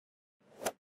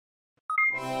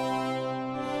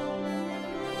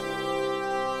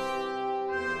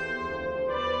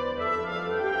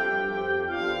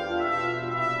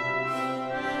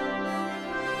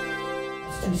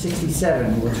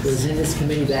S.267, which was in this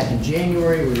committee back in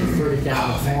January. We referred it down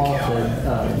the hall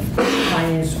to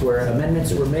finance where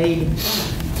amendments were made.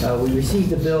 We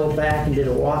received the bill back and did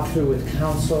a walkthrough with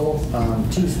council on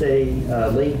Tuesday,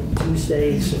 late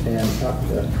Tuesdays, and talked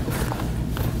to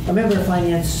a member of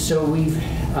finance. So we've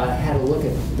had a look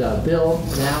at the bill.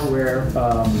 Now we're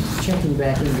checking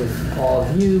back in with all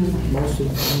of you. Most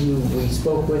of you we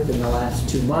spoke with in the last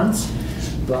 2 months.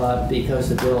 But because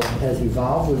the bill has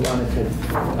evolved, we wanted to,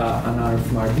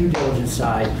 from our due diligence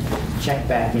side, check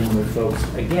back in with folks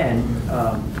again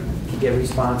to get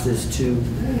responses to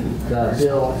the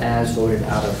bill as voted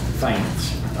out of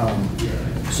finance.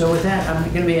 So with that, I'm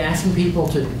going to be asking people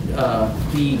to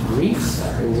be brief,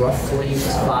 roughly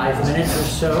 5 minutes or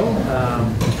so.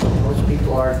 Most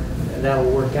people are,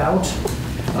 that'll work out.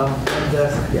 I'm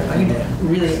going to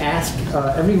really ask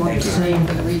everyone the same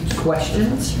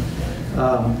questions.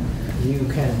 You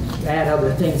can add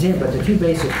other things in, but the two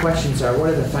basic questions are: what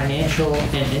are the financial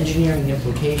and engineering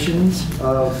implications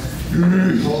of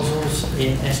proposals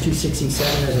in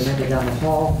S.267 as amended down the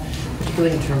hall,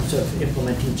 particularly in terms of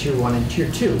implementing Tier 1 and Tier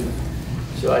 2?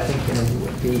 So I think,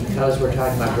 because we're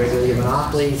talking about regulated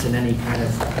monopolies and any kind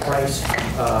of price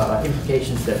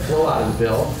implications that flow out of the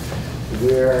bill,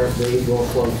 where they will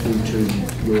flow through to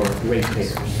your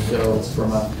ratepayers. So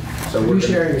from a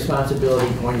fiduciary responsibility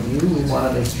point of view, we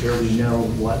want to make sure we know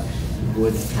what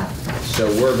would happen. So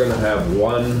we're going to have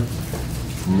one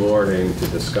morning to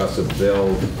discuss a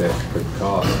bill that could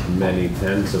cost many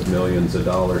tens of millions of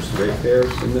dollars to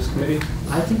ratepayers in this committee?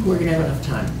 I think we're going to have enough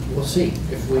time. We'll see.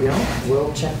 If we don't,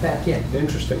 we'll check back in.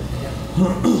 Interesting.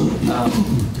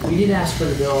 We did ask for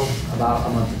the bill about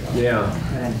a month ago. Yeah.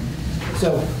 And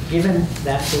so given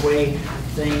that's the way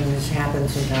things happen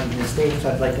sometimes in the States,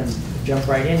 I'd like to jump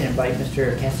right in and invite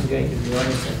Mr. Kessingate to join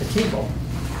us at the table.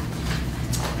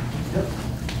 Yep.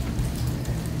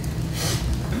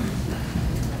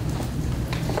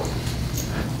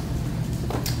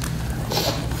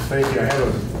 Thank you. I have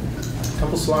a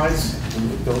couple slides.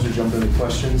 Those are jump into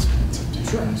questions.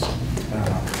 Sure.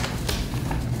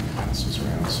 This was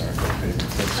around. Sorry.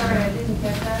 Sorry, I didn't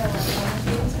get that.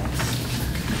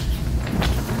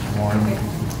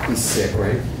 He's sick,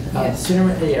 right?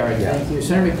 Senator, thank you.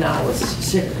 Senator McDonald is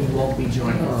sick and won't be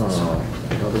joining us.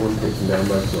 Another one taken down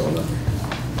by Corona.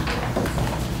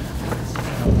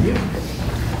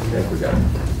 I think we got it.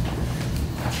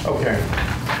 Okay.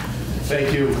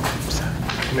 Thank you,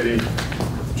 Committee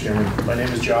Chairman. My name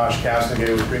is Josh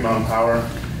Kastengay with Green Mountain Power,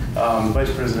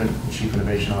 Vice President and Chief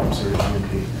Innovation Officer at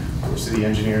GMP. Oversee the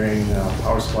engineering,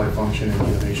 power supply function, and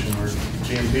innovation work at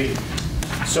GMP.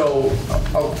 So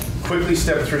I'll quickly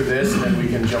step through this, and then we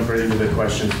can jump right into the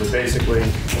questions. But basically,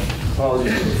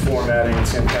 apologies for the formatting.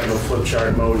 It's in kind of a flip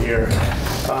chart mode here.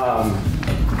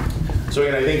 So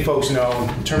again, I think folks know,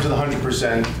 in terms of the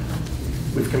 100%,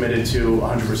 we've committed to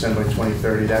 100% by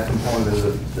 2030. That component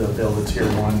of the bill, the Tier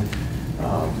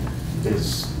 1,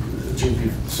 is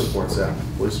GMP supports that.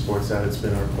 Fully supports that. It's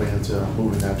been our plan to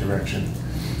move in that direction.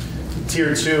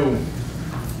 Tier 2.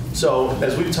 So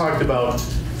as we've talked about,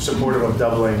 supportive of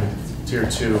doubling Tier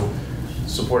 2,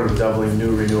 supportive of doubling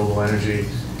new renewable energy,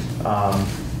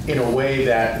 in a way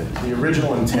that the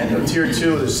original intent of Tier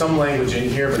 2, there's some language in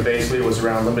here, but basically it was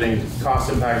around limiting cost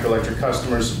impact for electric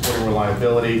customers, supporting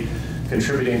reliability,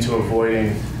 contributing to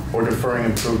avoiding or deferring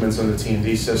improvements on the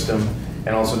T&D system,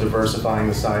 and also diversifying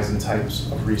the size and types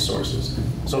of resources.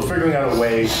 So figuring out a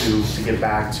way to get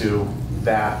back to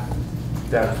that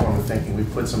form of thinking.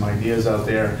 We've put some ideas out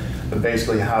there, but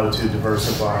basically how to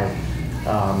diversify,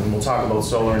 and we'll talk about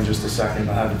solar in just a second,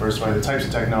 but how to diversify the types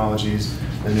of technologies,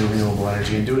 the new renewable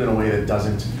energy, and do it in a way that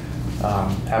doesn't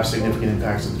have significant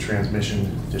impacts to the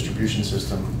transmission distribution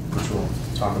system, which we'll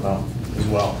talk about as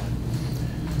well.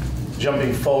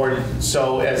 Jumping forward,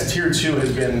 so as Tier 2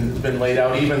 has been laid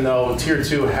out, even though Tier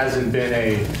 2 hasn't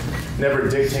been never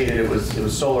dictated it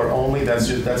was solar only,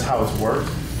 that's how it's worked.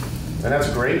 And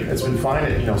that's great. It's been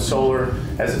fine. Solar,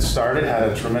 as it started, had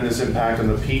a tremendous impact on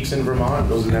the peaks in Vermont.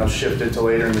 Those are now shifted to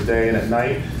later in the day and at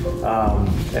night.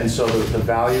 And so the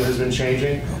value has been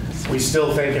changing. We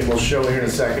still think, and we'll show here in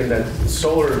a second, that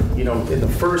solar, in the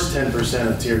first 10%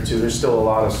 of Tier 2, there's still a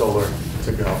lot of solar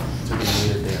to go, to be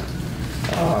needed there.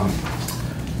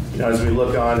 As we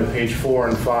look on to page 4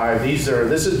 and 5,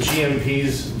 this is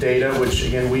GMP's data, which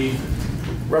again, we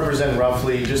represent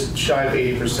roughly just shy of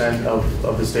 80%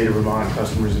 of the state of Vermont,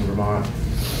 customers in Vermont.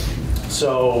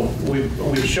 So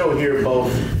we show here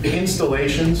both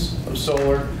installations of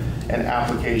solar and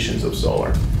applications of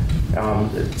solar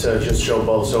to just show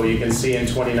both. So you can see in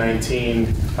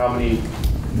 2019 how many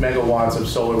megawatts of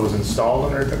solar was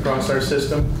installed across our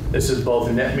system. This is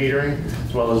both net metering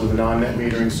as well as the non-net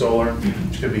metering solar,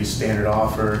 which could be standard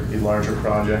offer, the larger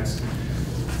projects.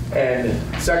 And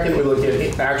second, we look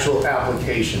at actual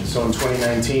applications. So in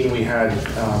 2019, we had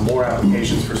more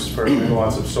applications for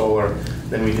megawatts of solar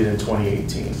than we did in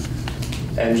 2018.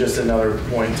 And just another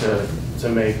point to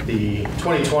make, the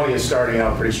 2020 is starting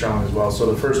out pretty strong as well. So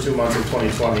the first 2 months of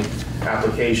 2020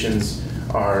 applications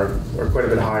are quite a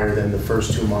bit higher than the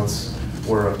first 2 months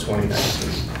were of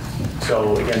 2019.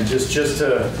 So again, just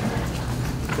to,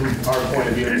 from our point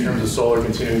of view in terms of solar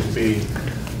continuing to be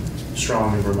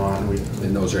strong in Vermont.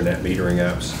 And those are net metering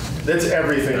apps? That's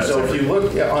everything. That's so everything. If you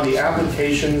look on the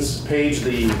applications page,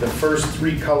 the first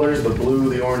 3 colors, the blue,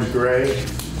 the orange, gray,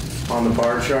 on the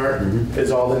bar chart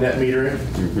is all the net metering.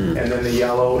 And then the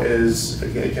yellow is,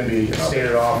 it can be a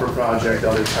standard offer project,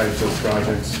 other types of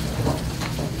projects.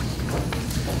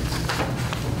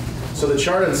 So the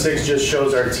chart on 6 just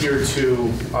shows our tier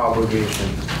 2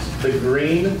 obligation. The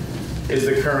green is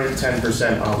the current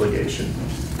 10% obligation.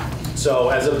 So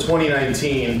as of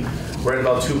 2019, we're at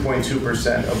about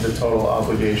 2.2% of the total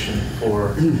obligation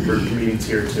for meeting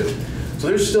tier 2. So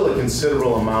there's still a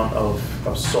considerable amount of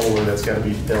solar that's got to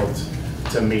be built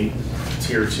to meet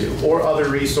tier 2. Or other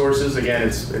resources. Again,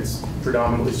 it's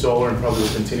predominantly solar and probably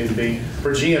will continue to be.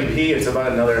 For GMP, it's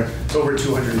about it's over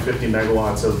 250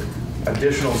 megawatts of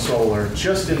additional solar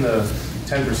just in the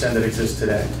 10% that exists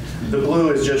today. The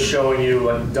blue is just showing you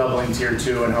like doubling tier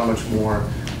 2 and how much more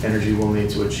energy we'll need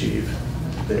to achieve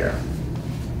there.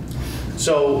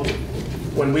 So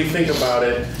when we think about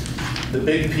it, the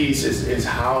big piece is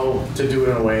how to do it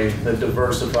in a way that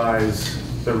diversifies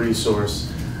the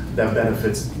resource that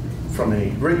benefits from a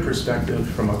grid perspective,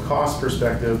 from a cost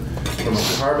perspective, from a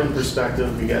carbon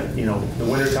perspective. You get, the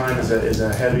wintertime is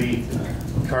a heavy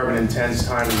carbon intense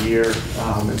time of year,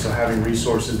 and so having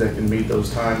resources that can meet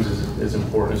those times is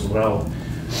important as well.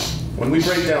 When we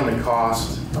break down the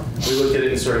cost, we look at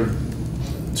it in sort of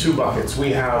 2 buckets.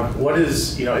 We have what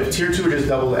is, if tier 2 just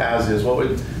doubled as is, what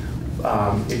would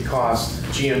it cost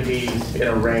GMP in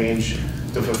a range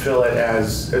to fulfill it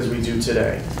as we do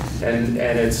today? And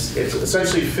it's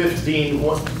essentially 15.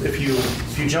 If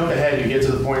you jump ahead, you get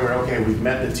to the point where, okay, we've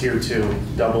met the tier 2,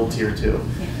 doubled tier 2.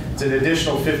 It's an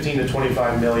additional 15 to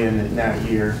 25 million in that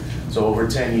year. So over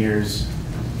 10 years,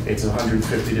 it's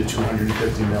 150 to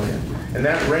 250 million. And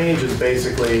that range is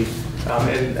basically,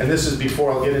 and this is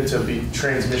before, I'll get into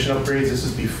transmission upgrades, this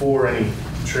is before any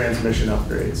transmission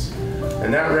upgrades.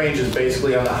 And that range is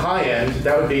basically on the high end,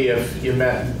 that would be if you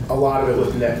met a lot of it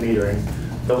with net metering.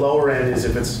 The lower end is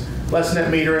if it's less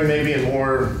net metering maybe and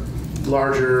more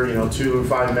larger, 2 or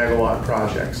 5 megawatt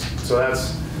projects. So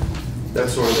that's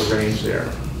sort of the range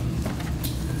there.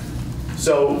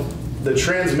 So the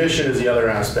transmission is the other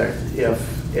aspect.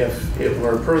 If it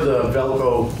were per the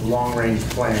Velco long-range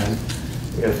plan,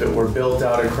 if it were built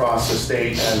out across the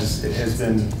state as it has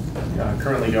been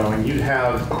currently going, you'd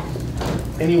have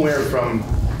anywhere from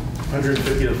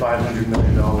 150 to 500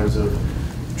 million dollars of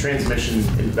transmission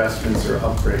investments or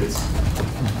upgrades.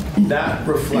 That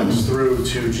reflects through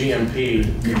to GMP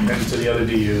and to the other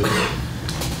DUs,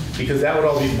 because that would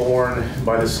all be borne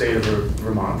by the state of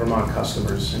Vermont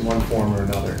customers in one form or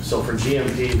another. So for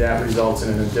GMP, that results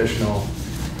in an additional,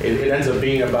 it ends up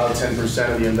being about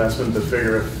 10% of the investment. But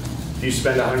figure if you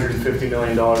spend $150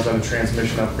 million on a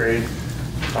transmission upgrade,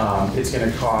 it's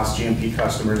going to cost GMP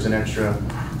customers an extra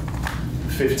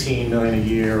 $15 million a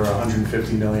year or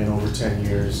 $150 million over 10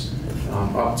 years,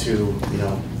 up to,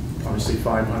 obviously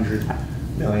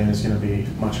 $500 million is going to be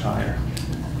much higher.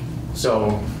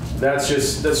 So that's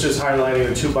just highlighting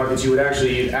the 2 buckets. You would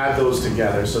actually add those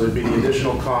together. So there'd be the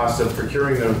additional cost of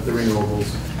procuring the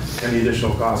renewables and the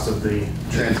additional cost of the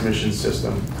transmission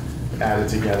system added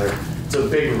together. It's a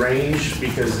big range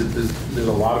because there's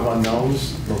a lot of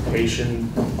unknowns.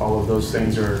 Location, all of those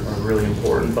things are really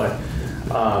important. But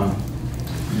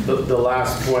the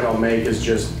last point I'll make is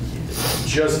just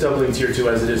doubling tier 2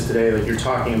 as it is today. Like you're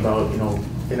talking about,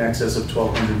 in excess of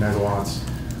 1,200 megawatts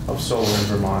of solar in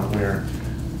Vermont, where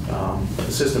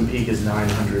the system peak is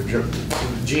 900.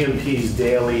 GMP's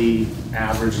daily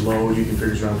average load, you can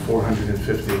figure, is around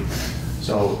 450.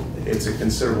 So it's a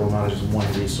considerable amount of just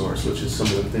one resource, which is some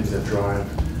of the things that drive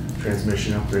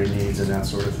transmission upgrade needs and that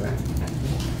sort of thing.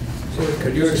 So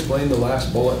could you explain the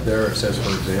last bullet there? It says, for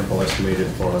example, estimated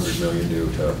 400 million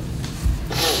due to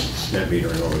net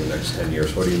metering over the next 10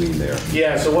 years. What do you mean there?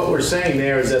 Yeah, so what we're saying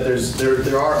there is that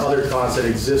there are other costs that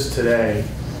exist today,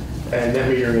 and net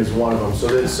metering is one of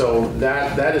them. So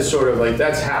that is sort of like,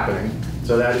 that's happening.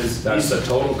 So that is. That's the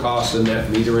total cost of net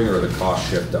metering or the cost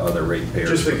shift to other ratepayers?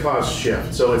 Just the cost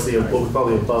shift, so it's the, what we call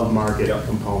the above market Yep.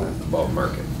 component. Above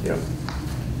market. Yep.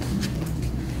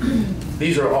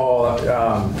 These are all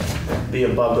the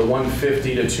above, the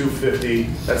 150 to 250,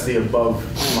 that's the above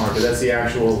market, that's the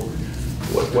actual,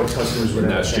 what customers would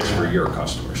And have. that's just for your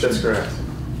customers? That's correct.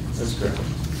 That's correct.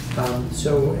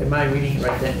 So am I reading it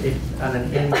right then, on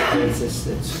an annual basis,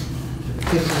 it's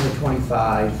 15 to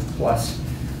 25 plus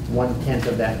 1/10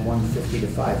 of that 150 to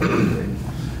 500.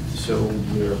 So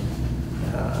you're,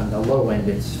 on the low end,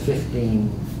 it's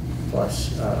 15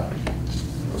 plus,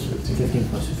 Plus 15. 15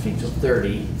 plus 15, so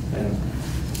 30.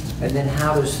 And then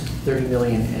how does 30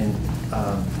 million in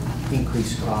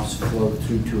increased costs flow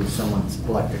through to someone's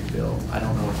electric bill? I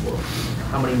don't know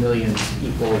how many millions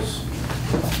equals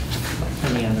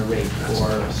penny on the rate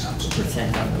or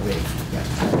percent on the rate.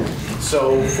 Yeah.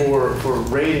 So for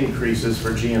rate increases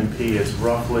for GMP, it's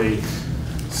roughly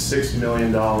 $6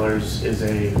 million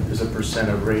is a percent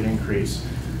of rate increase.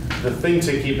 The thing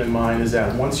to keep in mind is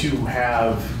that once you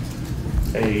have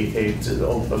a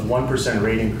 1%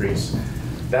 rate increase,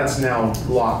 that's now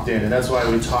locked in, and that's why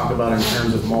we talk about in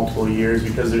terms of multiple years,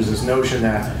 because there's this notion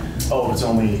that, oh, it's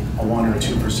only a 1 or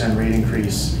 2% rate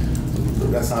increase,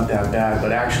 that's not that bad,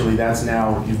 but actually that's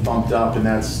now, you've bumped up and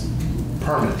that's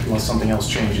permanent unless something else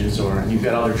changes, or you've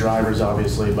got other drivers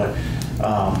obviously, but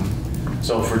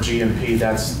so for GMP,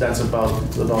 that's about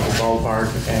the ballpark,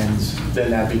 and then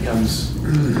that becomes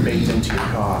baked into your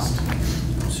cost.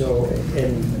 So,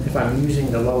 and if I'm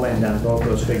using the low end on both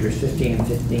those figures, 15 and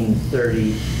 15,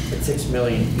 30, at 6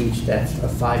 million each, that's a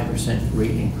 5%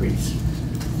 rate increase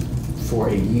for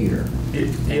a year.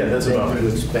 Yeah, that's And about then you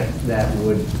it. expect that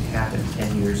would happen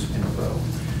 10 years in a row.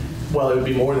 Well, it would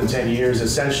be more than 10 years.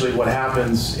 Essentially what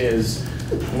happens is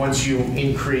once you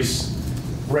increase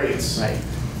rates, Right.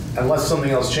 unless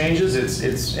something else changes,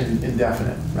 it's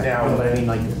indefinite. Right. Now, No, but I mean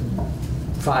like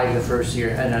 5 the first year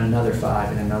and another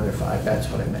 5 and another 5. That's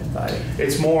what I meant by it.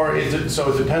 it's more,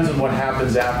 so it depends on what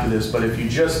happens after this, but if you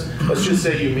just, let's just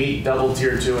say you meet double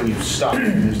tier 2 and you stop,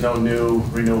 and there's no new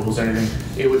renewables or anything,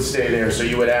 it would stay there. So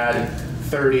you would add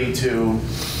 30 to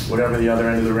whatever the other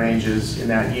end of the range is in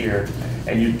that year,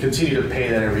 and you'd continue to pay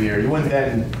that every year. You wouldn't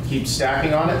then keep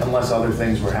stacking on it unless other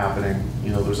things were happening. You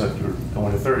know, there's like you're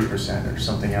going to 30% or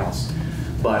something else.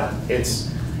 But it's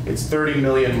 30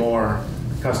 million more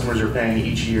customers are paying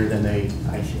each year than they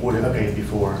I see. would have Okay. paid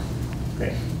before.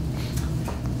 Great.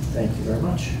 Thank you very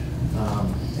much.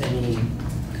 Any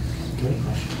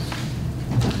questions?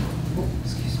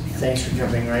 Thanks for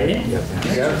jumping right in. You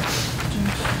got it?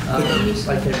 I'd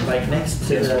like to invite next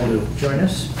to join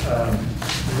us,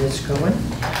 Ms. Cohen.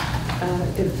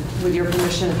 With your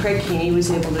permission, Craig Keeney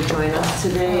was able to join us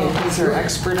today, and he's our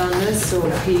expert on this, so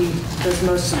if he does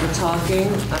most of the talking,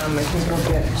 I think we'll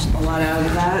get a lot out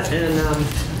of that. And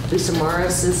Lisa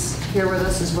Morris is here with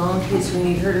us as well in case we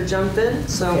need her to jump in.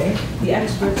 So Okay. the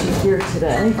experts are here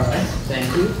today. All right, thank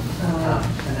you.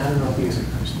 And I don't know if your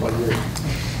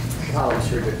colleagues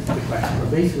heard the question.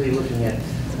 We're basically looking at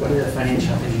what are the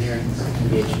financial engineering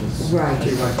recommendations? Right. To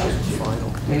run to final.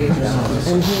 And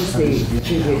here's the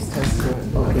previous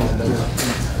testimony.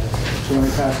 So let me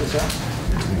pass this out?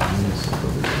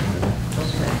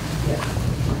 Okay, yeah.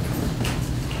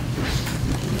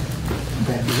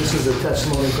 Thank you. This is the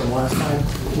testimony from last time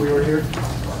we were here.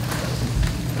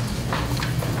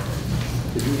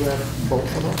 Did you have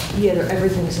both of them? Yeah,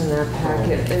 everything's in that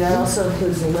packet. And that also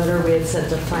includes the letter we had sent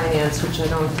to finance, which I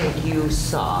don't think you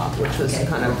saw, which was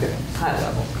kind of Okay. high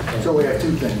level. So we have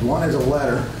two things. One is a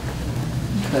letter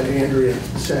that Andrea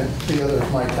sent. The other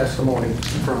is my testimony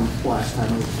from last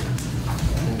time.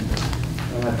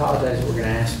 And I apologize, we're going to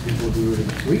ask people to be really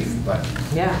brief, but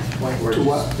Yeah. at this point we're To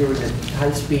what? just doing a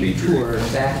high-speed Be tour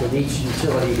back with each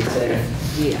utility to say,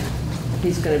 Yeah.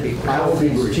 He's going to be. I will be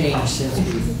things brief. changed since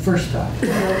we first talked.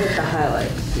 We'll hit the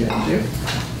highlights. Thank you.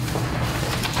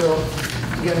 So,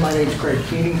 again, my name's Craig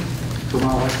Keeney,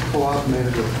 Vermont Electric Co-op,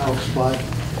 manager of House Spot.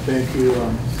 Thank you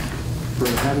for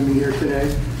having me here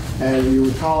today. As you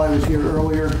recall, I was here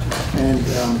earlier, and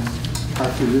our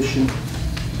position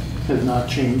has not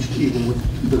changed, even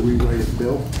with the rewrite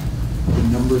bill. The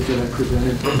numbers that I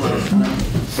presented last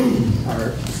time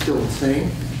are still the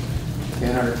same,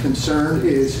 and our concern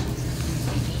is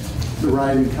the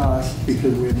rising costs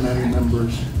because we have many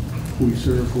members we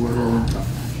serve who are low income.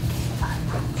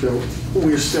 So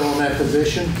we're still in that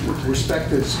position. With respect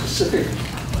to specific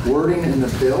wording in the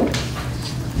bill,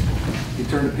 you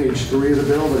turn to page 3 of the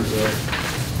bill, there's a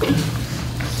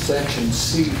section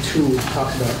C2 that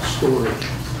talks about storage.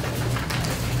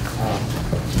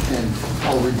 And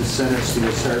I'll read the sentence to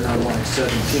you starting on line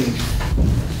 17.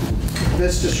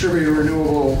 This distributed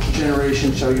renewable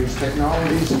generation shall use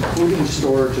technologies including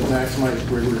storage that maximize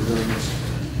grid resilience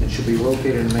and should be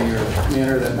located in a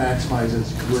manner that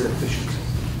maximizes grid efficiency.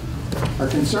 Our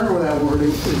concern with that wording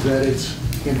is that it's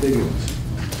ambiguous.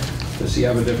 Does he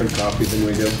have a different copy than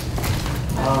we do?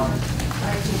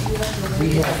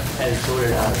 We have, as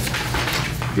voted out,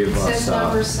 Give It us says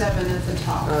number 7 at the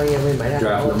top. Oh, yeah, we might have to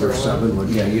draft alter number one. 7. What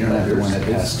Yeah, you don't have the one that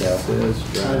his passed out. stuff is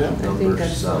I draft don't. I think number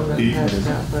that's the one 7. that passed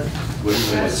out, but.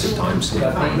 What's the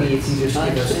timestamp? but maybe if you just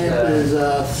give us Timestamp is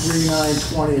the,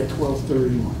 3/9/20 at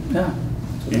 12:31. Yeah.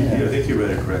 I think you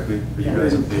read it correctly. Are you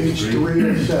guys on Page page 3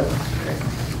 of 7.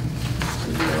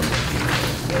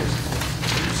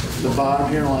 The bottom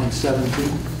here, line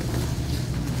 17.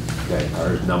 Okay,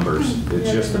 our numbers,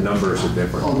 it's just the numbers are Oh,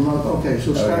 different. okay,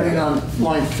 so starting on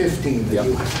line 15. that Yep.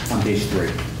 you- On page 3.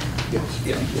 Yes.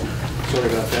 Yeah. Sorry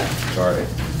about that. Sorry.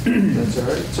 That's all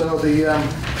right. So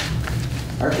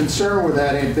our concern with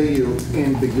that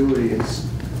ambiguity is,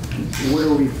 what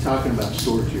are we talking about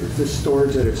storage here? Is this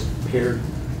storage that is paired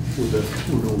with a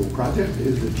renewable project?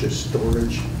 Is it just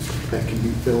storage that can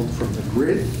be filled from the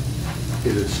grid?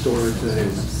 Is it storage that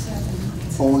is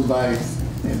owned by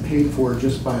and paid for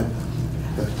just by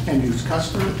the end-use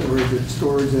customer? Or is it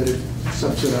storage that is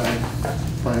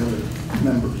subsidized by other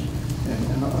members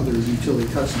and other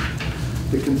utility customers?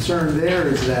 The concern there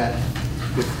is that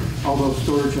although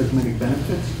storage has many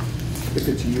benefits, if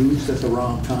it's used at the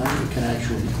wrong time, it can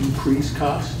actually increase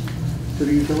costs to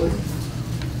the utility.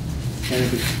 And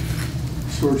if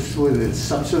it's storage facility that's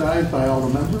subsidized by all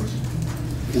the members,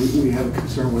 we have a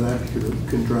concern with that because it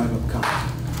can drive up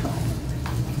costs.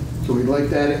 So we'd like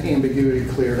that ambiguity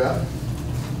cleared up.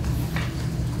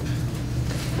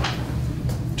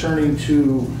 Turning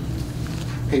to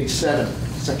page 7,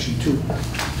 section 2,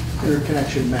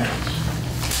 interconnection maps.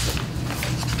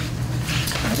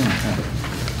 I don't have it.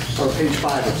 Or page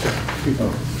 5 of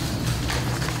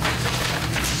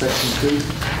section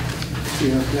 2,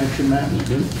 the interconnection maps.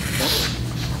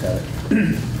 Got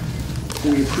it.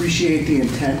 We appreciate the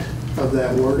intent of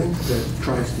that wording that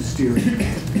tries to steer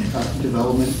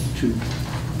development to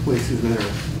places that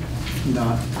are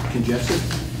not congested.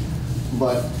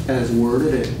 But as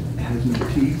worded, it has no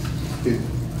teeth. It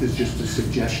is just a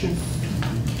suggestion.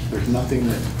 There's nothing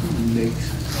that makes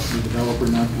the developer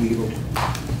not be able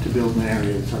to build an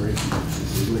area that's already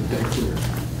congested. We make that clear.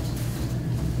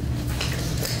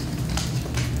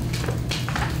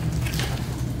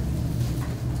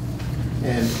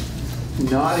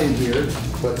 And not in here,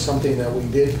 but something that we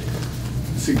did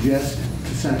suggest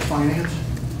to Senate Finance,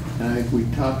 and I think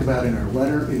we talked about in our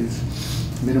letter, is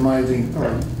minimizing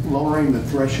or lowering the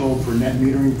threshold for net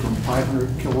metering from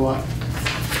 500 kilowatt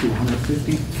to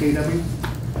 150 kW.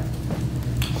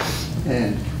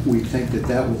 And we think that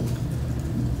that will,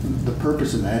 the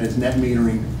purpose of that is net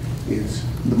metering is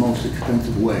the most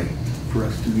expensive way for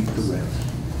us to meet the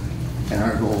regs. And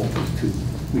our goal is to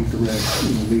meet the regs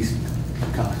in the least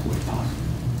cost way possible.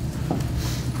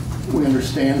 We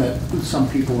understand that some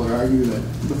people would argue that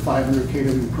the 500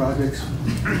 kW projects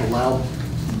allow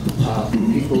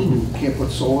people who can't put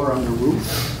solar on their roof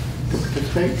to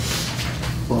participate.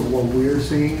 But what we're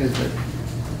seeing is that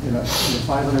in the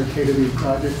 500 kW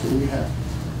projects that we have,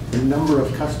 the number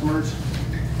of customers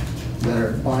that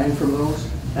are buying from those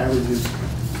averages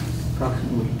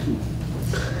approximately 2.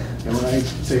 And when I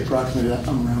say approximately,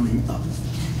 I'm rounding up.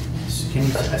 can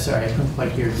you, sorry, I couldn't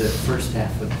quite hear the first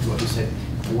half of what you said.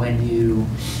 When you,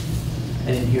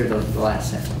 I didn't hear the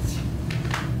last sentence.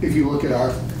 If you look at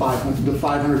our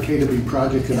 500 kW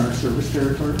projects in our service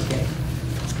territory, Okay.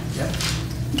 Yep.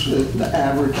 the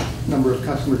average number of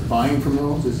customers buying from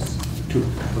those is 2.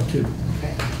 Oh, 2.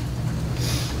 Okay.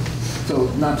 So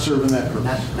not serving that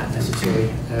purpose. Not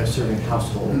necessarily serving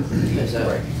household as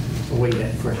a way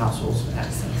for households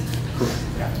access. Correct.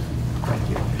 Yeah. Thank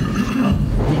you.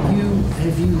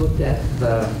 Have you looked at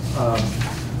the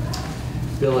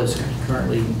bill as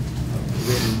currently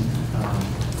written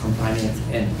from finance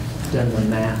and done the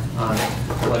math on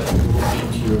what it will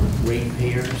mean to your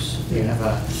ratepayers? Do you have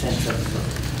a sense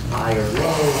of high or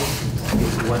low,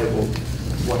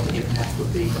 what the impact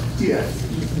would be? Yeah,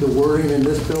 the wording in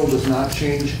this bill does not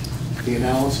change the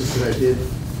analysis that I did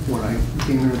when I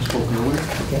came here and spoke earlier.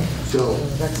 Okay. So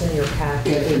That's in your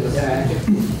packet. in the packet.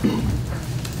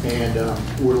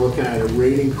 And we're looking at a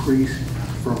rate increase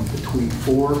from between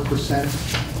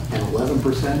 4% and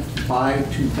 11% by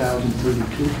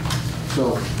 2032.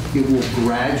 So it will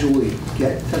gradually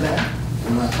get to that.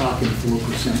 We're not talking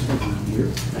 4% every year.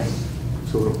 Right.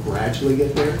 So it'll gradually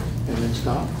get there and then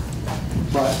stop.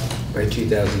 But By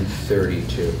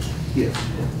 2032. yes.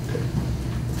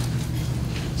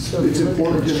 So It's if you look at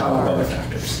important the to On top of know. other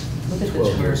factors. Look at the 12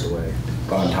 chart. years away.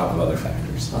 On top of other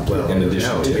factors. Well, In addition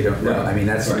no, to. we don't know. I mean,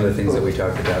 that's some of the Right. things that we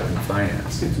talked about in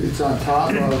finance. It's on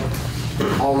top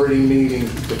of already meeting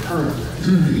the current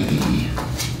rate.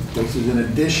 This is in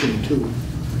addition to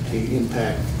the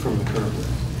impact from the current rate.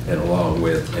 And along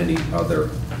with any other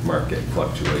market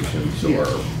fluctuations or,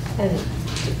 And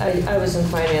I was in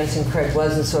finance and Craig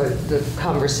wasn't, so the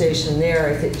conversation there,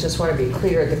 I think, just want to be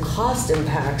clear, the cost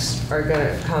impacts are going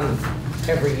to come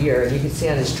every year. And you can see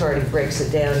on his chart, he breaks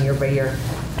it down year by year.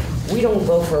 We don't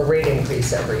go for a rate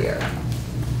increase every year.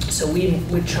 So we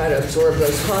try to absorb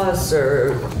those costs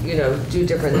or, do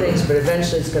different things, but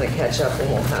eventually it's going to catch up and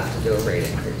we'll have to do a rate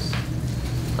increase.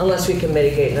 Unless we can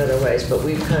mitigate in other ways, but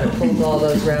we've kind of pulled all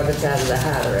those rabbits out of the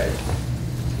hat already.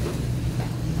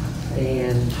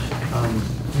 And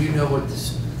you know what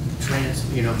this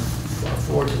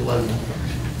 4 to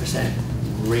 11%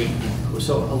 rate,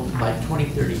 so by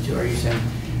 2032, are you saying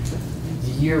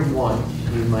year one,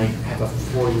 you might have a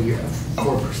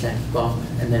 4% bump,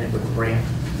 and then it would ramp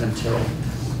until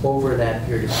over that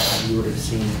period of time, you would have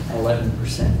seen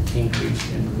 11%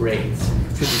 increase in rates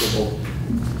attributable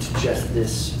to just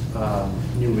this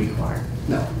new requirement?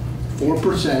 No,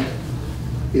 4%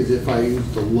 is if I use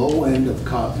the low end of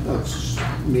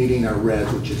meeting our res,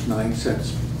 which is 9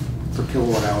 cents per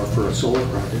kilowatt hour for a solar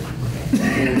project,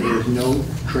 and there's no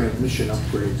transmission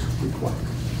upgrades required.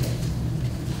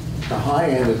 The high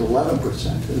end is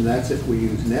 11%, and that's if we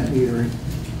use net metering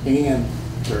and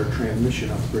there are transmission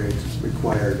upgrades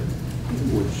required,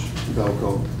 which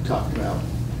Velco talked about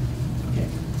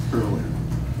earlier.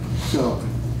 So,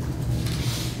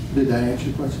 did that answer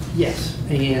your question? Yes,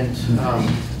 and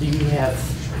do you have,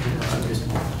 I'm just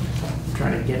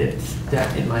trying to get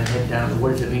that in my head down,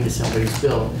 what does it mean to somebody's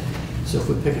bill? So if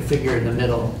we pick a figure in the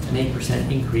middle, an 8%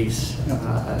 increase, I don't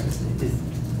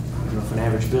know if an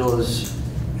average bill is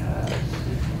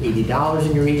 $80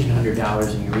 in your region,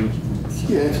 $100 in your region.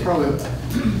 Yeah, it's probably,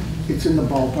 it's in the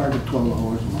ballpark of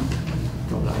 $12 a month.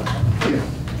 $12. Yeah.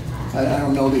 I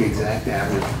don't know the exact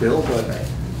average bill, but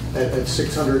at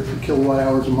 600 kilowatt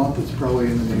hours a month, it's probably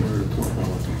in the neighborhood of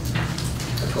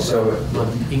 $12. So,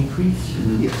 Increase?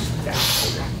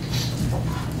 Yes.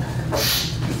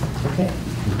 Okay.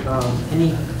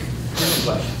 Any other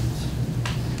questions?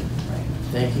 Right.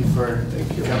 Thank you for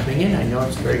jumping in. I know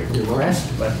it's very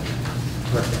compressed, but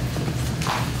perfect.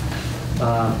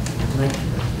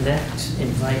 Next,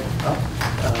 invite up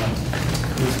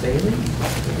Ms. Bailey.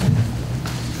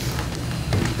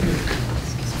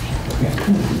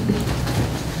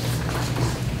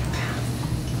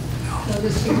 So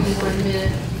just give me 1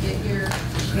 minute to get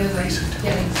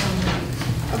getting some.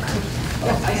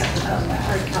 I have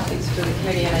hard copies for the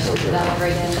committee, and I will put that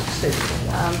right in.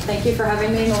 Thank you for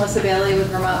having me, Melissa Bailey with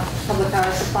Vermont Public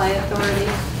Power Supply Authority,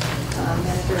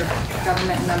 Manager of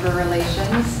Government and Member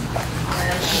Relations.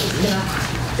 And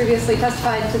I previously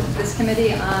testified to this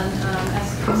committee on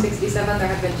S.267. There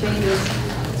have been changes,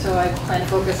 so I plan to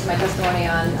focus my testimony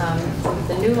on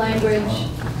the new language.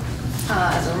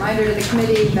 As a reminder to the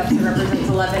committee, VEPSA represents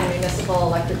 11 municipal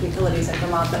electric utilities in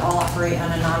Vermont that all operate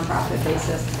on a nonprofit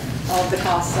basis. All of the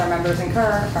costs our members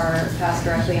incur are passed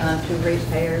directly on to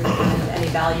ratepayers, and any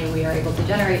value we are able to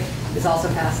generate is also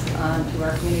passed on to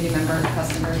our community member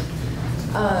customers.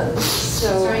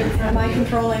 So, am I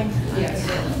controlling? Yes.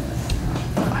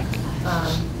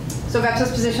 So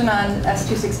VEPSA's position on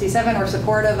S.267, we're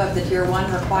supportive of the Tier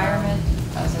 1 requirement.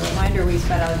 As a reminder, we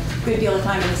spent a good deal of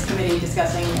time in this committee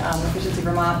discussing Efficiency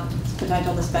Vermont's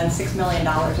potential to spend $6 million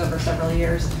over several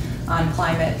years on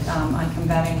climate, on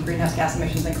combating greenhouse gas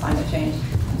emissions and climate change.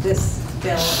 This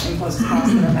bill imposes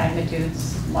costs that are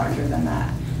magnitudes larger than that.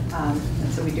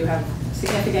 And so we do have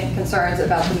significant concerns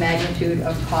about the magnitude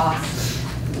of costs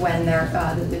when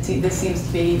this seems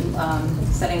to be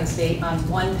setting the state on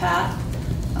one path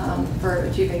for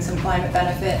achieving some climate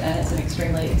benefit, and it's an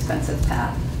extremely expensive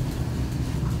path.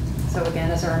 So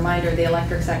again, as a reminder, the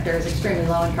electric sector is extremely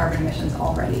low in carbon emissions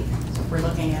already. So if we're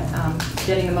looking at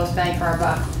getting the most bang for our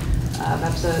buck,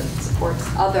 VEPSA supports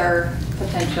other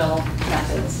potential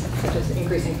methods, such as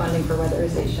increasing funding for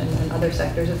weatherization and other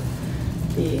sectors of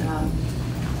the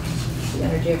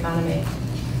energy economy.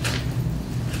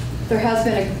 There has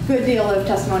been a good deal of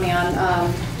testimony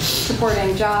on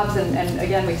supporting jobs, and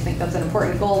again, we think that's an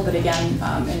important goal, but again,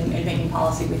 in making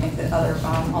policy, we think that other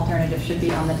alternatives should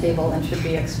be on the table and should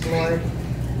be explored.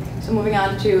 So moving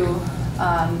on to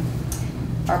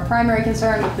our primary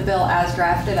concern with the bill as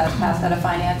drafted, as passed out of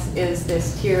finance, is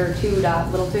this tier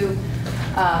 2.2.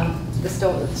 the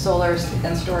solar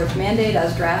and storage mandate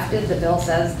as drafted. The bill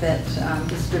says that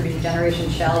distributed generation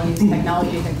shall use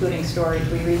technologies including storage.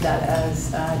 We read that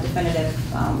as a definitive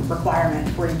requirement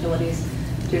for utilities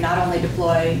to not only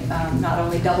deploy, not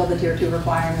only double the Tier 2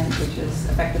 requirement, which has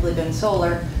effectively been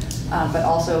solar, but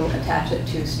also attach it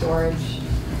to storage.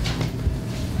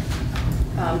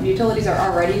 Utilities are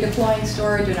already deploying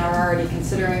storage and are already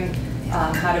considering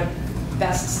how to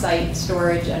best site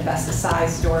storage and best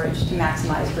size storage to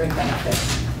maximize grid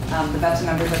benefits. The VEPSA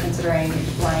members are considering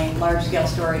deploying large-scale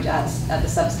storage at the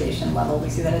substation level. We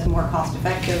see that as more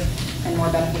cost-effective and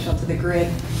more beneficial to the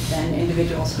grid than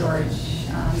individual storage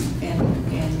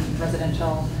in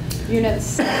residential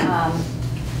units.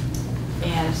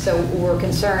 And so we're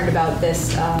concerned about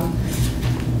this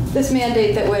this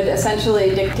mandate that would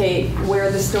essentially dictate where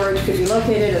the storage could be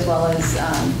located, as well as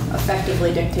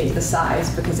effectively dictate the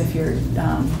size, because if you're,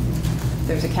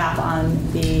 there's a cap on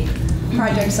the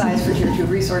project size for Tier 2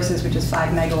 resources, which is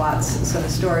 5 megawatts, so the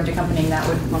storage accompanying that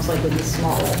would most likely be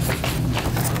smaller.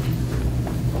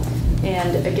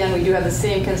 And again, we do have the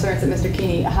same concerns that Mr.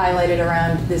 Keeney highlighted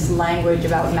around this language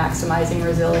about maximizing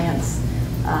resilience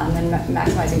and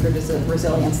maximizing grid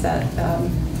resilience. That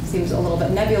seems a little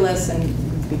bit nebulous, and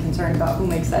be concerned about who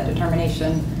makes that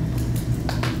determination.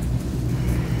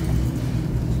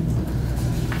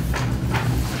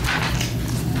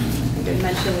 I think I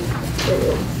mentioned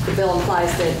the bill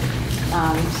implies that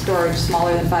storage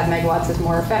smaller than 5 megawatts is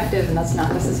more effective, and that's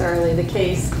not necessarily the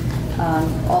case.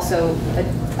 Also,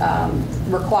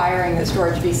 requiring that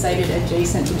storage be sited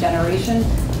adjacent to generation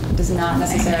does not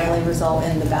necessarily result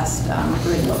in the best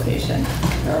grid location.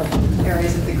 There are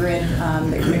areas of the grid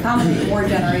that can accommodate more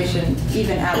generation,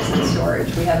 even absent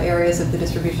storage. We have areas of the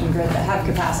distribution grid that have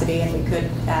capacity, and we could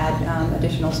add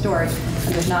additional storage.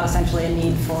 And there's not essentially a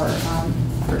need for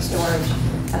storage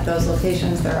at those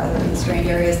locations. There are other constrained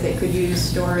areas that could use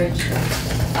storage,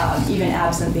 even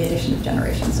absent the addition of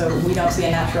generation. So we don't see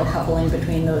a natural coupling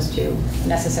between those two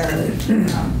necessarily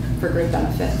for grid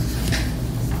benefit.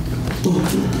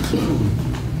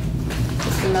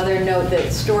 Just another note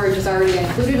that storage is already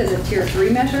included as a Tier 3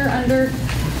 measure under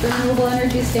the renewable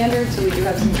energy standard, so we do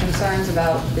have some concerns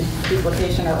about the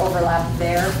duplication or overlap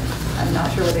there. I'm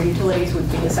not sure whether utilities would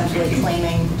be essentially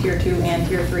claiming Tier 2 and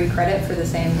Tier 3 credit for the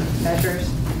same measures.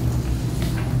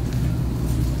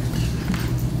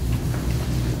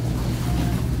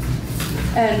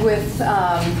 And with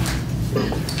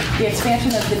the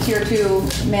expansion of the Tier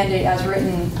 2 mandate as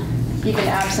written, even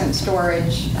absent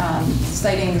storage,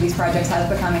 siting these projects has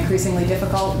become increasingly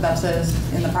difficult. VEPSA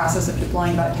is in the process of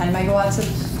deploying about 10 megawatts of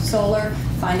solar,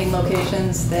 finding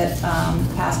locations that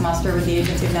pass muster with the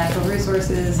Agency of Natural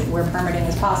Resources where permitting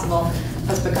is possible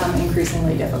has become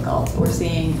increasingly difficult. We're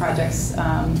seeing projects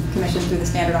commissioned through the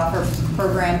standard offer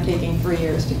program taking 3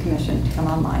 years to commission to come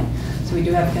online. So we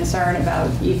do have concern about,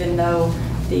 even though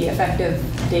the effective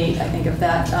date, I think, of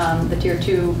that, the Tier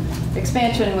 2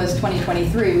 expansion was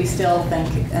 2023, we still think,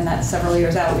 and that's several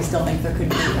years out, we still think there could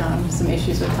be some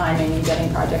issues with timing and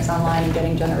getting projects online and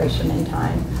getting generation in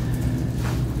time.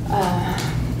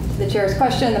 The chair's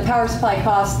question, the power supply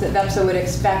costs that VEPSA would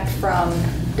expect from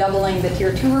doubling the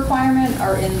Tier 2 requirement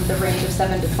are in the range of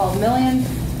 7 to 12 million,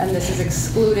 and this is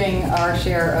excluding our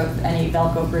share of any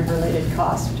Velco grid-related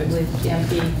costs, which I believe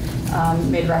GMP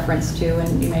made reference to,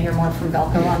 and you may hear more from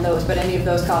Velco on those, but any of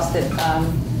those costs that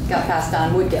got passed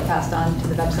on, would get passed on to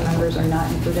the VEPSA members, are not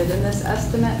included in this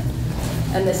estimate.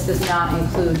 And this does not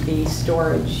include the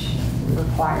storage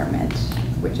requirement,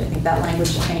 which I think that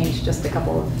language changed just a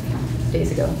couple of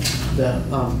days ago. The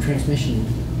transmission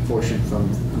portion from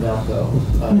Velco,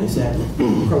 is that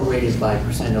prorated by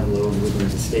percent of load within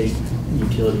the state,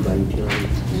 utility by utility?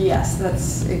 Yes,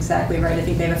 that's exactly right. I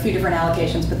think they have a few different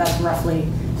allocations, but that's roughly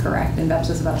correct. And VEPSA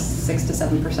is about 6 to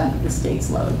 7% of the state's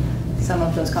load. Some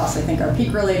of those costs, I think, are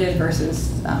peak related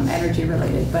versus energy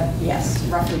related, but yes,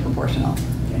 roughly proportional.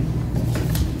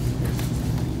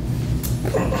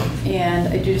 Okay. And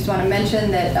I do just want to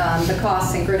mention that the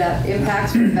costs and grid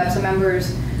impacts for VEPSA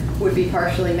members would be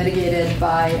partially mitigated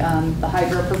by the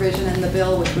hydro provision in the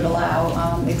bill, which would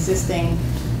allow existing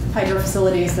hydro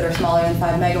facilities that are smaller than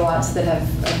 5 megawatts that have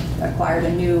acquired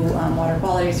a new water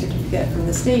quality certificate from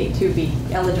the state to be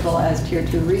eligible as Tier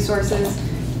 2 resources.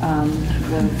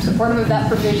 We're supportive of that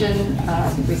provision.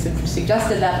 We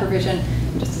suggested that provision.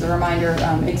 Just as a reminder,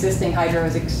 existing hydro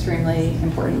is an extremely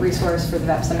important resource for the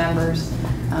VEPSA members.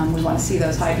 We want to see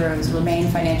those hydros remain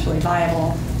financially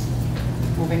viable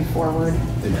moving forward.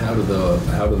 And how do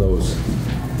those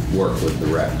work with the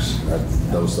RECs? Are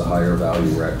those the higher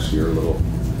value RECs? You're a little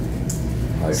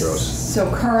hydros?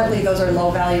 So currently, those are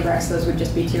low-value RECs. Those would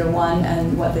just be Tier 1,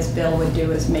 and what this bill would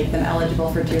do is make them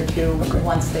eligible for Tier 2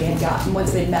 once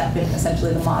they'd met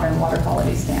essentially the modern water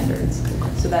quality standards.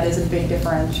 So that is a big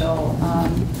differential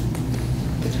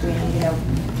between,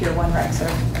 Tier 1 RECs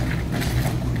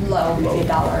are low, maybe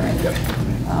 $1, and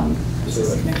this So is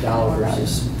like significantly $1 more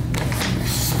versus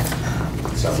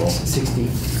Several.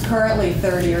 60. Currently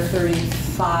 30 or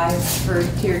 35 for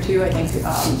Tier 2. I think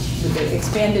with the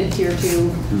expanded Tier 2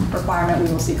 requirement,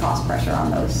 we will see cost pressure on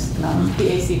those. The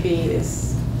ACP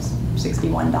is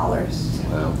 $61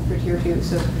 for Tier 2.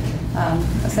 So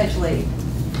essentially,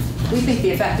 we think the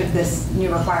effect of this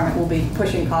new requirement will be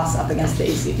pushing costs up against the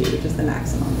ACP, which is the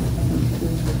maximum.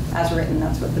 As written,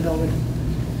 that's what the bill would.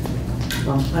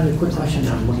 I have a quick question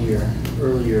on one of your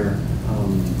earlier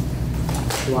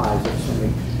slides, or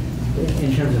something.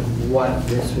 In terms of what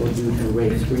this will do to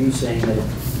rates. Were you saying that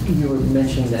you were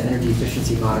mentioning that energy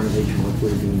efficiency modernization, which we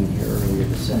were doing here earlier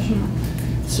this session?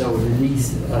 So do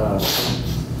these,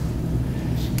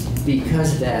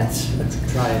 because that's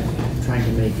trying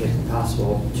to make it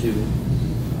possible to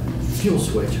fuel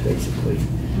switch, basically,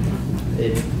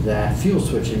 if that fuel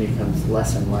switching becomes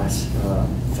less and less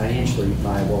financially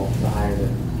viable, the higher the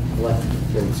electric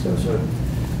rates go. So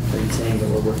are you saying that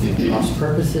we're working at cost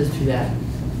purposes to that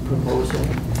proposal?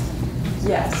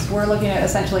 Yes, we're looking at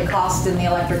essentially cost in the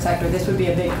electric sector. This would be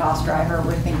a big cost driver.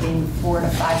 We're thinking 4 to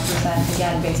 5%,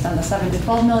 again, based on the 7 to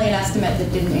 12 million estimate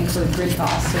that didn't include grid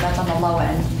costs, so that's on the low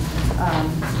end.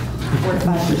 4 to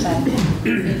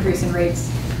 5% increase in rates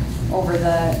over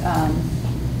the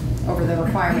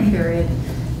requirement period.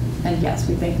 And yes,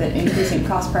 we think that increasing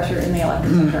cost pressure in the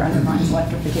electric sector undermines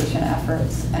electrification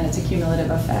efforts, and it's a cumulative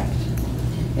effect.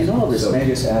 In all of this, may I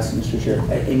just ask, Mr. Chair,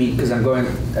 I mean, because I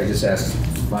just asked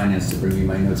Finance to bring me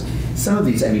my notes. Some of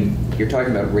these, I mean, you're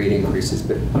talking about rate increases,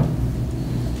 but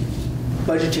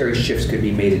budgetary shifts could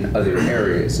be made in other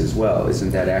areas as well.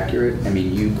 Isn't that accurate? I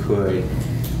mean, you could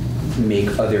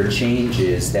make other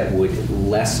changes that would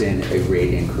lessen a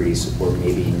rate increase or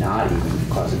maybe not even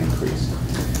cause an increase.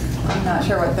 I'm not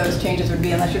sure what those changes would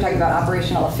be unless you're talking about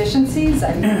operational efficiencies.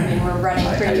 I mean, we're running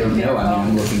I don't know. I mean,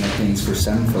 I'm looking at things for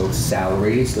some folks,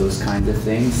 salaries, those kinds of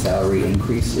things, salary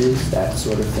increases, that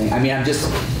sort of thing. I mean, I'm just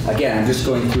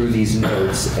going through these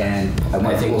notes, and I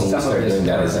want to pull some of this. Doing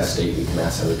that as a state, we can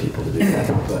ask other people to do that,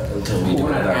 but until we do We're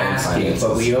it not our own asking, finances.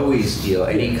 but we always deal,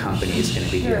 any company is going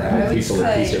to be Sure, dealing I with would People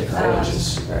at say, these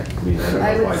colleges. I mean, I don't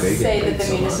I know why would they say get that the paid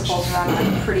so municipals much.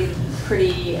 run with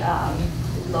pretty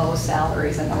low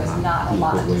salaries, and there's not a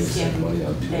lot to Equal ways to skim money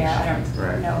on there. I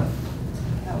don't know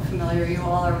how familiar you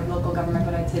all are with local government,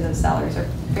 but I'd say those salaries are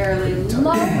fairly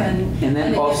low. And And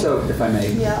then again- also, if I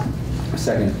may, Yeah. a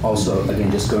second, also,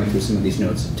 again, just going through some of these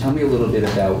notes, tell me a little bit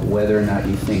about whether or not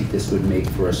you think this would make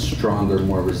for a stronger,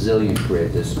 more resilient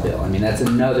grid, this bill. I mean, that's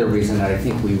another reason that I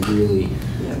think we really,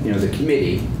 the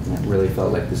committee really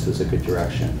felt like this was a good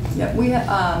direction. Yeah,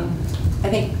 I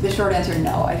think the short answer,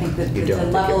 no. I think that You the don't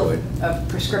think level it of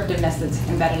prescriptiveness that's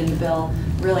embedded in the bill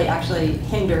really actually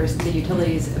hinders the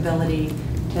utility's ability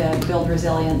to build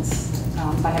resilience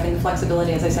by having the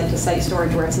flexibility, as I said, to site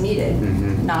storage where it's needed,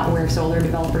 not where solar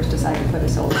developers decide to put a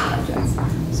solar project.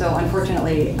 So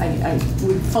unfortunately, I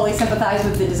would fully sympathize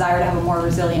with the desire to have a more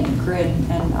resilient grid,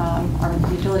 and our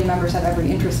utility members have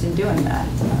every interest in doing that.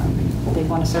 They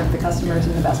want to serve the customers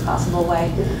in the best possible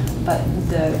way, but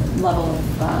the level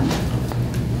of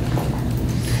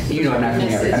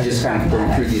I'm just kind of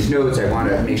going through these notes. I want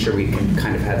to make sure we can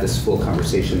kind of have this full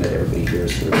conversation that everybody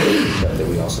hears sort of stuff that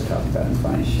we also talked about in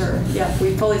finance. Sure. Yeah,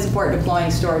 we fully support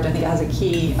deploying storage. I think it has a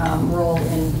key role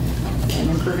in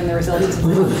improving the resilience of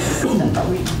the system, but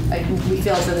we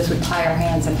feel as though this would tie our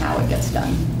hands in how it gets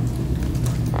done.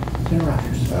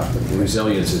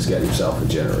 Resilience is get yourself a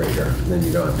generator, then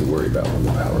you don't have to worry about when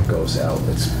the power goes out.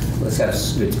 Let's have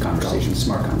good conversations,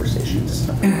 smart conversations.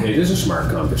 It is a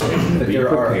smart conversation to But be there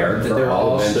are- prepared but for there are all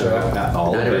also-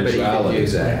 not everybody can do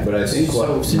eventualities. that. But I think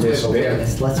what Ms. Bailey,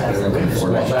 Let's have a witness.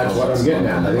 well, that's what I'm getting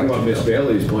at. I think what Ms.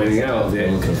 Bailey is pointing out,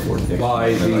 that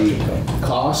by the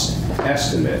cost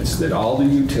estimates that all the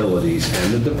utilities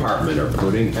and the department are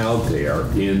putting out there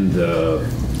in the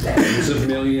tens of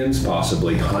millions,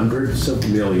 possibly hundreds of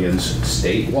millions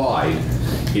statewide,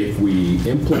 if we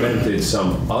implemented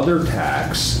some other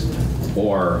tax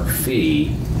or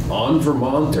fee on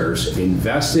Vermonters,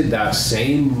 invested that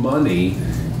same money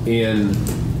in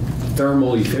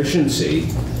thermal efficiency,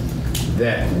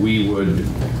 that we would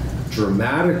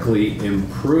dramatically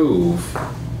improve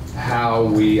how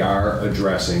we are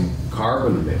addressing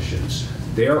carbon emissions.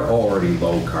 They're already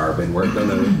low carbon. We're going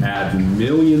to add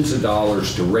millions of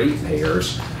dollars to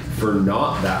ratepayers for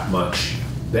not that much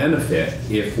benefit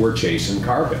if we're chasing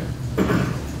carbon.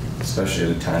 Especially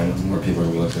at a time where people are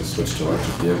looking to switch to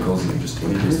electric vehicles and just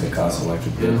increase the cost of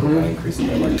electric vehicle by increasing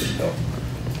the electric bill.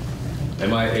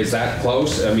 Is that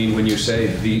close? I mean, when you say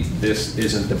this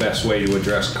isn't the best way to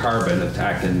address carbon,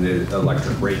 attacking the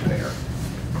electric ratepayer.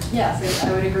 Yes,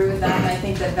 I would agree with that, and I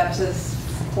think that VEPS's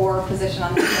core position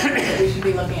on this is that we should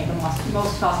be looking at the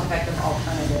most cost-effective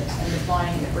alternatives and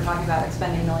deploying, if we're talking about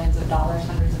expending millions of dollars,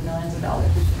 hundreds of millions of dollars,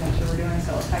 we should make sure we're doing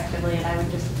so effectively. And I would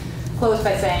just close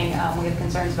by saying we have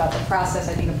concerns about the process.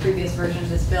 I think a previous version of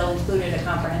this bill included a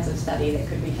comprehensive study that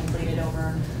could be completed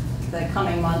over the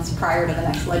coming months prior to the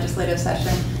next legislative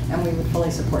session, and we would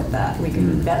fully support that. We could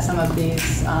vet some of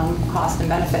these cost and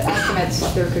benefit estimates.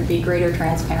 There could be greater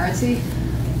transparency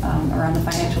around the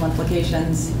financial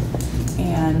implications,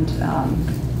 and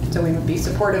so we would be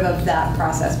supportive of that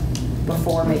process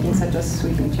before making such a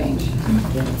sweeping change.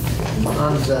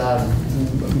 On the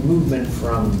movement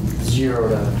from 0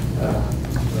 to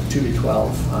 2 to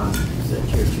 12 on the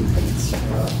tier 2 rates,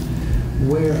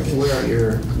 where are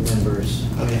your members?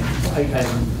 I mean,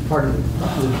 I'm part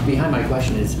of behind my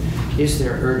question is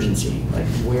there urgency? Like,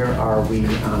 where are we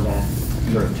on that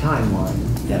sort of timeline?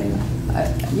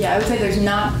 Yeah, I would say there's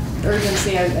not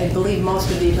urgency. I believe most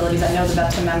of the utilities, I know the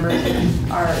VEPSA members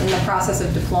are in the process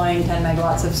of deploying 10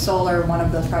 megawatts of solar. One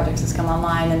of those projects has come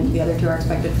online, and the other two are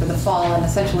expected for the fall. And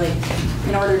essentially,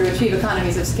 in order to achieve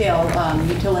economies of scale,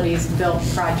 utilities built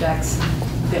projects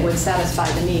that would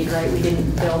satisfy the need, right? We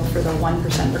didn't build for the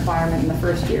 1% requirement in the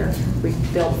first year. We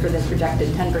built for the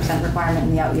projected 10% requirement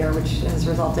in the out year, which has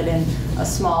resulted in a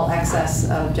small excess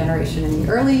of generation in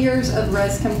the early years of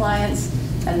RES compliance.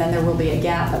 And then there will be a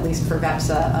gap, at least for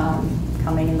VEPSA,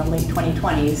 coming in the late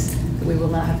 2020s, that we will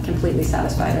not have completely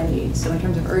satisfied our needs. So in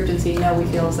terms of urgency, no, we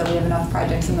feel as though we have enough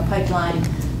projects in the pipeline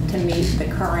to meet the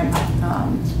current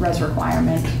RES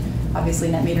requirement.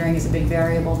 Obviously, net metering is a big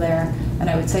variable there. And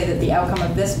I would say that the outcome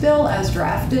of this bill, as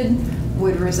drafted,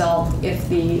 would result if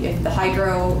the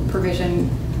hydro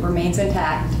provision remains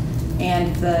intact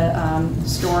and the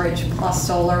storage plus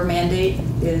solar mandate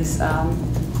is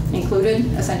included.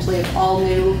 Essentially, if all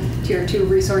new tier 2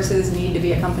 resources need to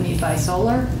be accompanied by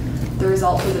solar, the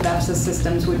result for the VEPSA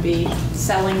systems would be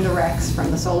selling the RECs from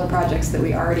the solar projects that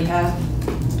we already have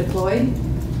deployed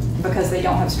because they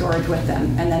don't have storage with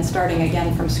them, and then starting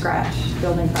again from scratch,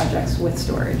 building projects with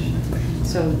storage.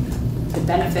 So the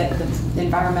benefit, the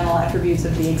environmental attributes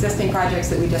of the existing projects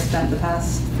that we just spent the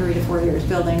past 3 to 4 years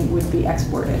building would be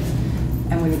exported,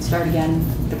 and we would start again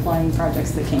deploying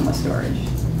projects that came with storage.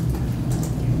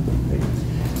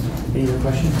 Any other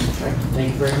questions? Right.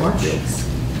 Thank you very much.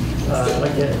 I'd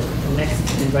like to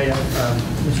next invite up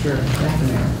Mr.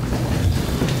 McNamara.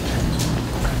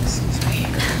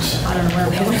 I don't know where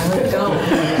we're going.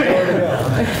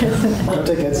 I'll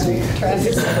take that seat.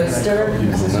 Twister.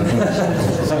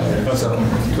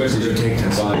 Twister, you take the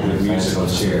bond with musical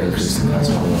chairs.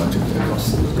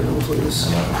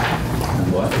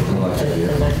 What?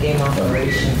 That game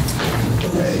operation.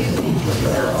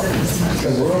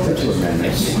 We're open to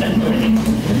amendments.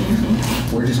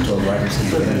 We're just told writers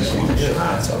can't get anything.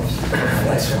 That's all.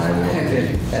 That's fine.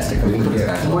 That's the complete.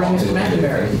 Morning, Mr.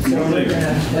 McNamara. So we're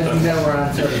gonna let you know we're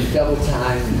on sort of double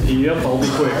time. Yep, I'll be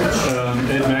quick.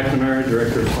 Ed McNamara,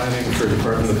 Director of Planning for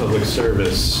Department of Public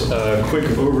Service. Quick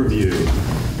overview.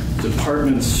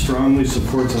 Department strongly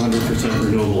supports 100%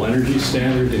 renewable energy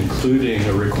standard, including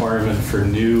a requirement for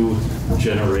new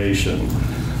generation.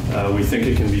 We think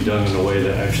it can be done in a way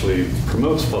that actually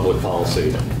promotes public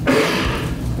policy.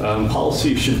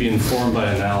 Policy should be informed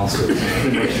by analysis,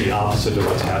 pretty much the opposite of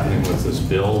what's happening with this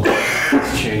bill.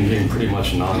 It's changing pretty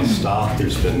much non-stop.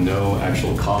 There's been no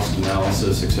actual cost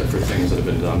analysis except for things that have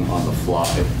been done on the fly.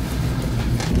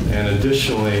 And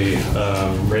additionally,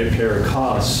 ratepayer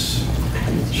costs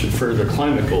should further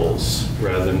climate goals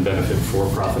rather than benefit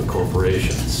for-profit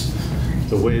corporations.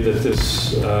 The way that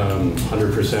this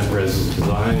 100% RES is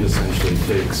designed essentially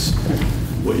takes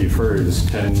what you've heard is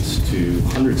tens to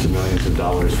hundreds of millions of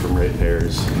dollars from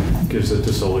ratepayers, gives it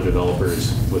to solar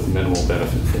developers with minimal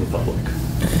benefit for the public.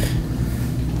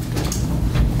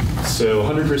 So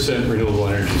 100% renewable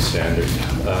energy standard.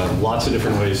 Lots of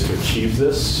different ways to achieve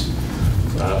this.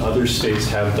 Other states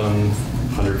have done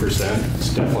 100%. It's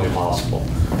definitely possible.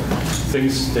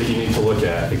 Things that you need to look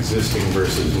at, existing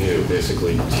versus new,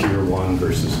 basically tier 1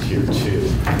 versus tier 2,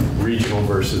 regional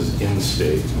versus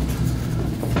in-state.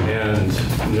 And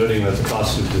noting that the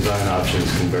cost of design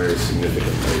options can vary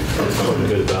significantly. There's quite a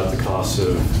bit about the cost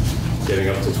of getting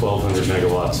up to 1,200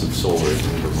 megawatts of solar in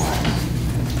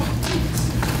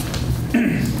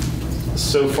Vermont.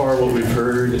 So far what we've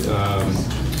heard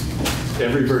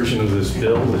every version of this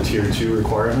bill, the Tier 2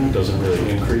 requirement doesn't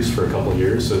really increase for a couple of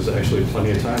years, so there's actually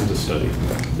plenty of time to study.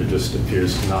 There just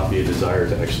appears to not be a desire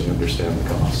to actually understand the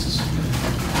costs.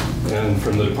 And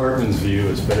from the department's view,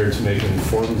 it's better to make an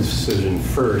informed decision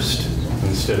first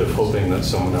instead of hoping that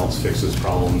someone else fixes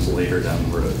problems later down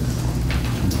the road.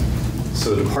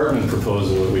 So the department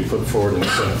proposal that we put forward in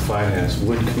Senate Finance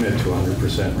would commit to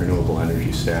 100% renewable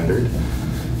energy standard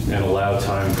and allow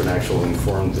time for an actual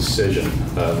informed decision.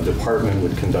 The department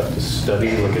would conduct a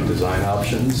study, look at design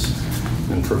options,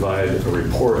 and provide a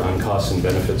report on costs and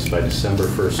benefits by December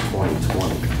 1st,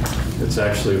 2020. It's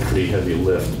actually a pretty heavy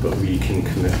lift, but we can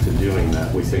commit to doing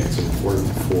that. We think it's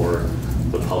important for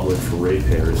the public, for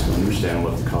ratepayers, to understand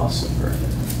what the costs are.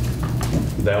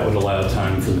 That would allow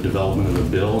time for the development of the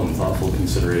bill and thoughtful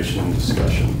consideration and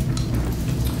discussion.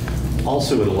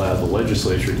 Also would allow the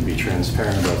legislature to be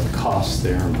transparent about the costs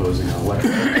they are imposing on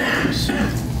electric customers.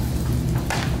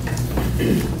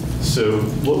 So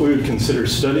what we would consider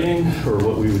studying, or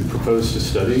what we would propose to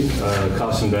study,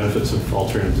 costs and benefits of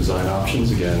alternative design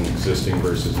options, again, existing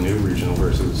versus new, regional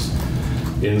versus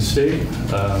in-state.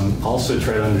 Also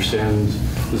try to understand,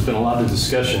 there's been a lot of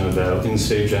discussion about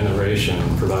in-state generation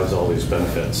provides all these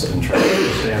benefits, and try to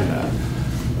understand that.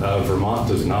 Vermont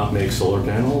does not make solar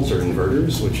panels or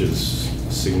inverters, which is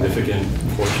a significant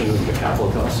portion of the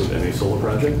capital cost of any solar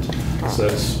project. So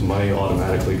that's money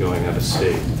automatically going out of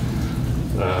state.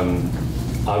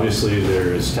 Obviously,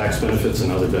 there's tax benefits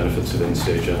and other benefits of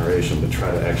in-state generation, but try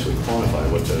to actually quantify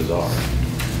what those are.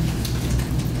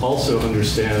 Also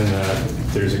understand that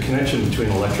there's a connection between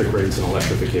electric rates and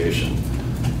electrification.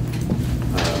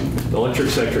 The electric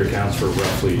sector accounts for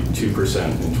roughly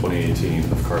 2% in 2018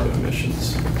 of carbon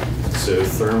emissions. So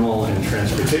thermal and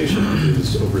transportation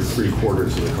is over 3/4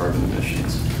 of the carbon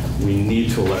emissions. We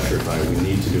need to electrify. We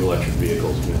need to do electric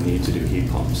vehicles. We need to do heat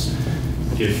pumps.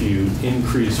 If you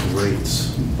increase rates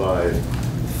by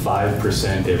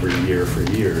 5% every year for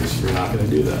years, you're not going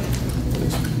to do that.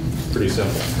 It's pretty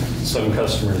simple. Some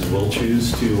customers will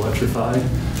choose to electrify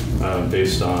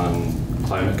based on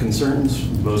climate concerns.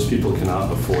 Most people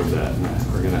cannot afford that, and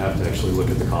we're going to have to actually look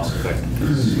at the cost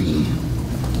effectiveness.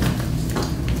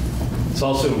 It's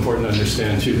also important to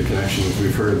understand, too, the connections.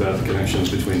 We've heard about the connections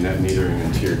between net metering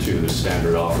and Tier 2, the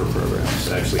standard offer programs,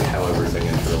 actually how everything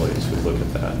interrelates. We look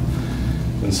at that.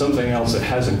 And something else that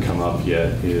hasn't come up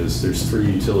yet is there's 3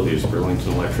 utilities,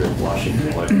 Burlington Electric, Washington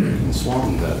Electric, and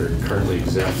Swanton, that are currently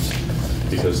exempt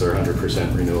because they're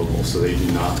 100% renewable, so they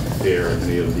do not bear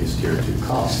any of these Tier 2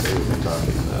 costs that we've been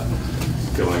talking about.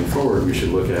 Going forward, we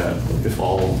should look at if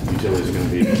all utilities are going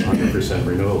to be 100%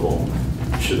 renewable,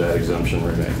 should that exemption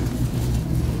remain?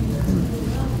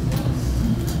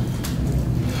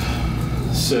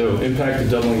 So impact of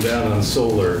doubling down on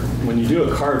solar. When you do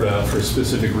a carve out for a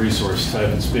specific resource type,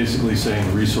 it's basically saying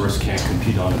the resource can't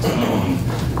compete on its own,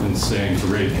 and saying to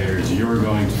ratepayers, you're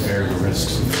going to bear the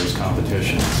risks of those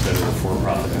competition instead of the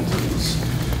for-profit entities.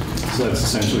 So that's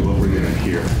essentially what we're doing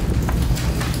here.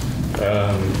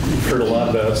 You've heard a lot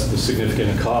about the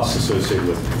significant costs associated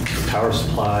with power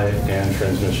supply and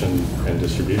transmission and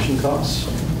distribution costs.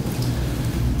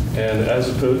 And as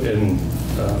opposed,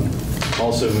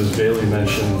 also, Ms. Bailey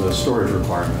mentioned the storage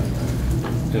requirement.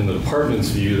 In the department's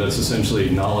view, that's essentially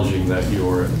acknowledging that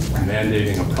you're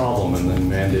mandating a problem and then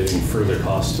mandating further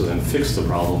costs to then fix the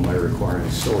problem by requiring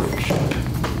storage. Can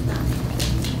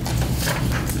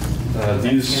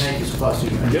I just pause you?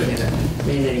 Understand that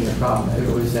mandating the problem,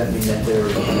 what does that mean? That they're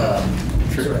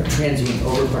sort of transient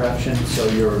overproduction, so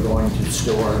you're going to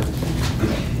store?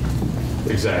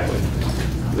 Exactly.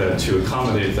 That to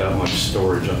accommodate that much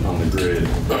storage on the grid,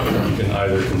 you can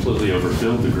either completely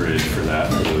overbuild the grid for that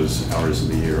for those hours of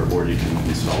the year, or you can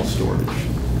install storage.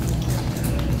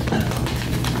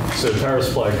 So power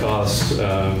supply costs,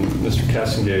 Mr.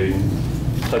 Castengay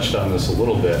touched on this a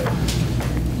little bit,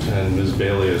 and Ms.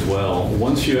 Bailey as well.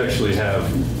 Once you actually have,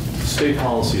 state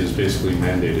policy is basically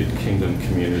mandated kingdom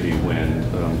community wind,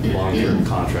 long-term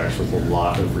contracts with a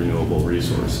lot of renewable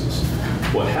resources.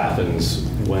 What happens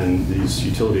when these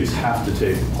utilities have to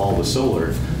take all the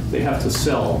solar, they have to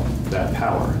sell that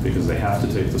power because they have to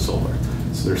take the solar.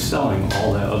 So they're selling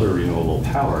all that other renewable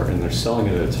power, and they're selling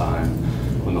it at a time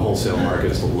when the wholesale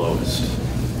market is the lowest.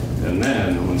 And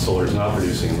then when solar is not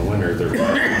producing in the winter, they're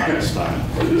buying at the highest time.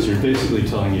 So you're basically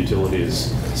telling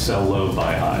utilities, sell low,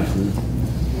 buy high.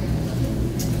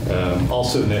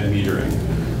 Also net metering.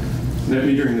 Net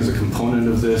metering is a component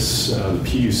of this. The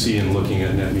PUC, in looking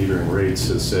at net metering rates,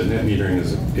 has said net metering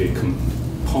is a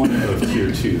component of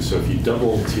Tier 2. So if you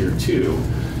double Tier 2,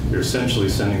 you're essentially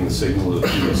sending the signal to the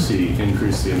PUC,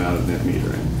 increase the amount of net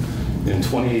metering. In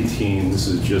 2018, this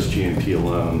is just GMP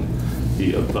alone,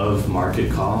 the above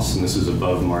market cost, and this is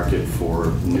above market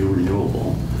for new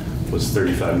renewable, was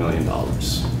 $35 million.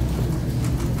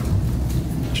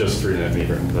 Just through net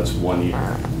metering. That's 1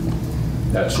 year.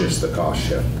 That's just the cost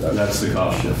shift. That's the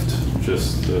cost shift.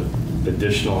 Just the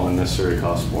additional unnecessary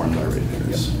costs borne by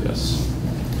ratepayers. Yep. Yes.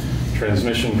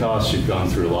 Transmission costs, you've gone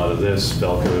through a lot of this.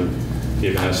 Velco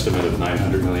gave an estimate of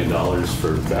 $900 million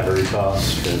for battery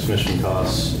costs, transmission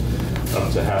costs,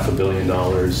 up to $500 million.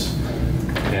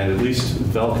 And at least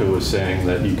Velco was saying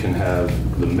that you can have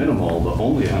the minimal, but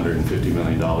only $150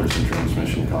 million in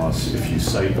transmission costs if you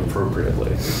site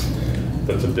appropriately.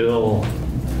 But the bill,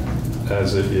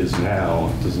 as it is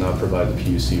now, does not provide the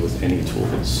PUC with any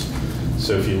tools.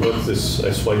 So if you look this,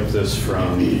 I swiped this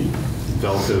from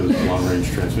Velco's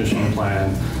long-range transmission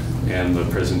plan and the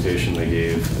presentation they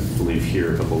gave, I believe,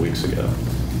 here a couple of weeks ago.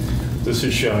 This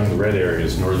is showing the red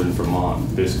areas, northern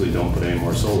Vermont. Basically, don't put any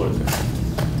more solar there.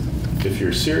 If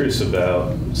you're serious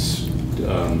about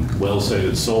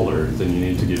well-sited solar, then you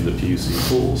need to give the PUC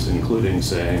tools, including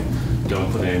saying,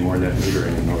 don't put any more net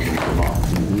metering in northern Vermont.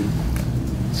 Mm-hmm.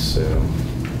 So,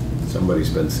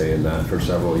 somebody's been saying that for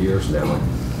several years now.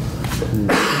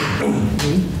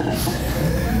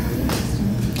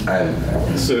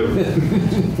 So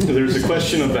there's a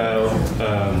question about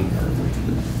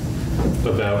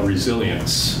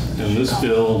resilience, and this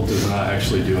bill does not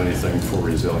actually do anything for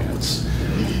resilience.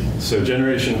 So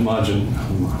generation homogeneity,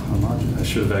 I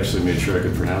should have actually made sure I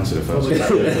could pronounce it if I was going to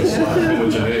get this slide.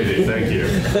 Homogeneity, thank you.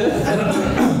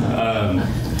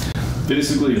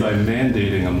 Basically, by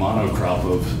mandating a monocrop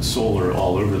of solar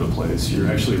all over the place, you're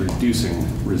actually reducing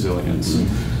resilience.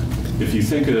 If you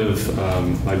think of,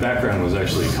 my background was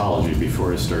actually ecology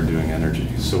before I started doing energy.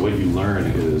 So what you learn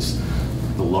is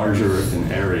the larger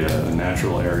an area, a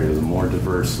natural area, the more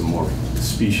diverse, the more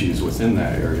species within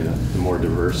that area, the more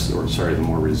diverse, or sorry, the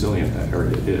more resilient that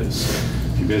area is.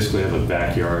 If you basically have a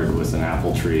backyard with an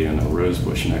apple tree and a rose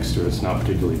bush next to it, it's not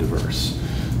particularly diverse.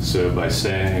 So by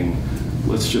saying,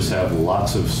 let's just have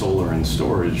lots of solar and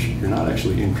storage, you're not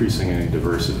actually increasing any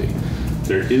diversity.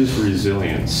 There is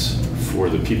resilience for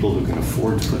the people who can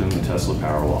afford to put in the Tesla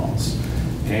Powerwalls.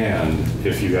 And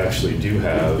if you actually do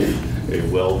have a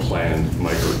well-planned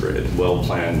microgrid,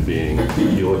 well-planned being,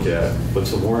 you look at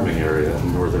what's a warming area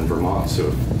in northern Vermont, so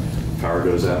if power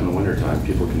goes out in the wintertime,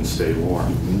 people can stay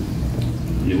warm.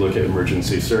 You look at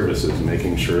emergency services,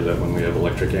 making sure that when we have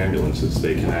electric ambulances,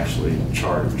 they can actually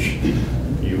charge.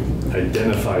 You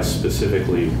identify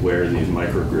specifically where these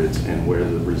microgrids and where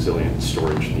the resilient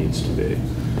storage needs to be.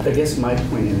 I guess my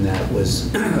point in that was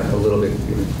a little bit,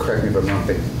 correct me if I'm wrong,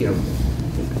 but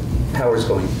power's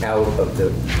going out of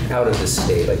the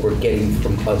state, like we're getting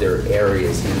from other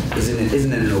areas. And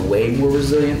isn't it in a way more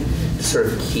resilient to sort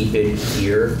of keep it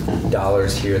here,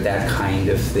 dollars here, that kind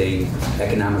of thing,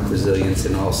 economic resilience,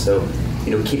 and also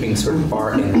keeping sort of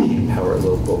our energy and power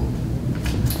local?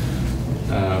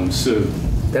 So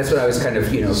that's what I was kind of,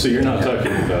 So you're not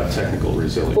talking about technical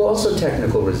resilience? Well, also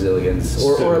technical resilience,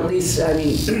 or at least, I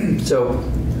mean, so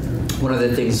one of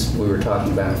the things we were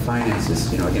talking about in finance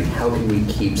is, again, how can we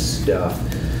keep stuff?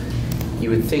 You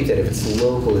would think that if it's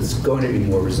local, it's going to be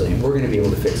more resilient. We're going to be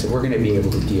able to fix it. We're going to be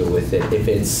able to deal with it. If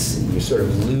you're sort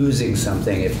of losing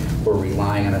something, if we're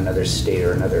relying on another state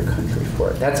or another country for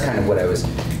it. That's kind of what I was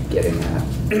getting at.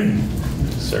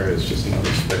 Sorry, I was just not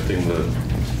expecting those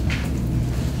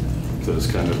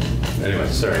kind of, anyway,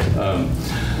 sorry.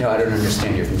 No, I don't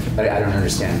understand I don't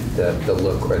understand the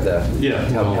look or the, yeah,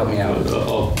 help me out.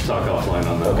 I'll talk offline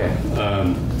on that. Okay.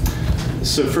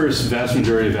 So first, vast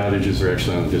majority of outages are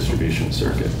actually on the distribution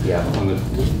circuit. Yeah. On the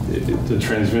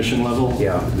transmission level,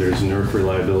 yeah, there's NERC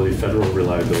reliability, federal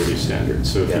reliability standards.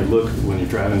 So if you look, when you're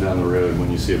driving down the road,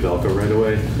 when you see a Velco right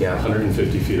away,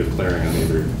 150 feet of clearing on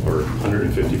either, or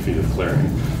 150 feet of clearing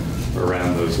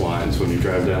around those lines. When you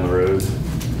drive down the road,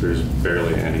 there's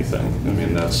barely anything. I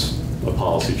mean, that's a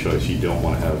policy choice. You don't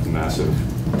want to have massive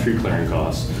tree clearing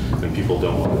costs, and people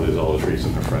don't want to lose all the trees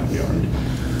in their front yard.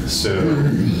 So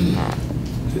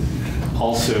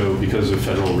also, because of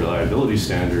federal reliability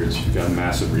standards, you've got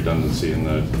massive redundancy in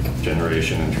the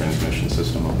generation and transmission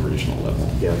system on the regional level.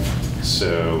 Yeah.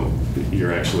 So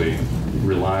you're actually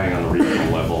relying on the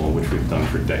regional level, which we've done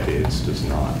for decades, is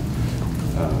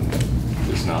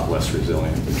not less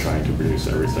resilient than trying to produce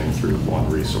everything through one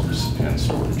resource and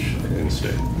storage in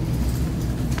state.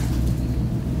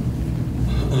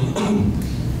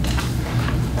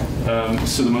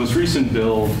 So the most recent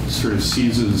bill sort of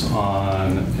seizes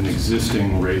on an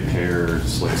existing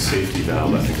ratepayer's like safety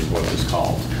valve, I think is what it's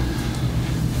called.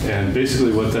 And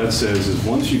basically what that says is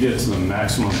once you get to the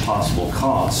maximum possible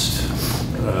cost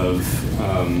of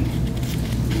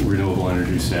renewable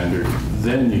energy standard,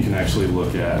 then you can actually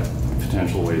look at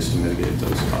potential ways to mitigate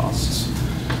those costs.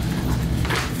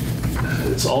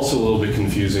 It's also a little bit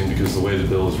confusing because the way the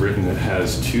bill is written, it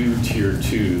has two tier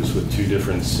 2s with two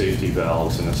different safety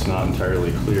valves, and it's not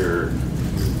entirely clear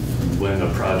when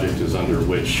a project is under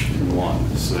which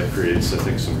one. So that creates, I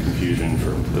think, some confusion,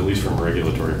 at least from a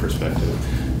regulatory perspective.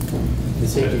 The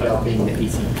safety valve being the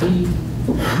ACP?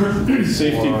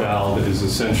 Safety valve is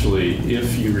essentially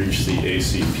if you reach the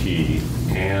ACP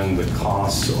and the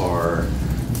costs are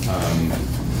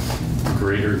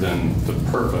greater than the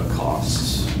PURPA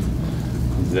costs,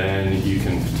 then you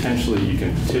can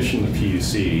petition the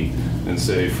PUC and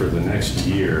say for the next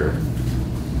year,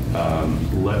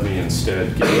 let me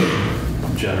instead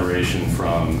get generation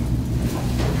from,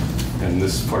 and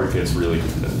this part gets really,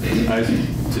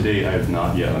 today I have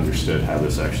not yet understood how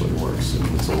this actually works, and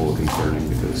it's a little concerning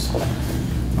because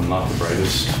I'm not the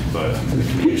brightest, but I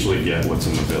can usually get what's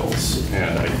in the bills,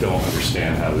 and I don't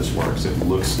understand how this works. It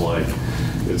looks like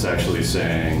it's actually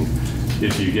saying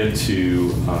if you get to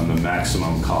the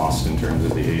maximum cost in terms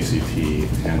of the ACP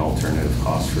and alternative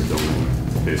cost for building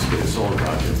basically a solar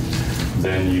project,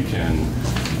 then you can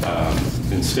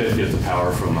instead get the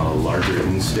power from a larger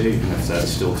in-state, and if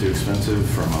that's still too expensive,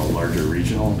 from a larger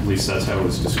regional. At least that's how it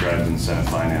was described in Senate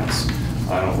Finance.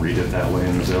 I don't read it that way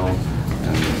in the bill,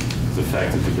 and the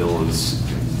fact that the bill is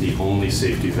the only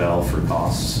safety valve for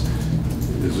costs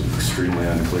is extremely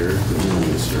unclear. It's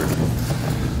really disturbing.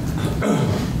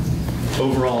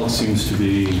 Overall, it seems to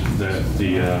be that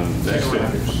the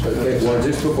Well,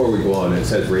 just before we go on, it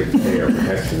says ratepayer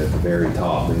protection at the very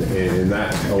top, and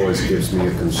that always gives me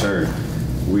a concern.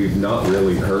 We've not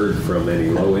really heard from any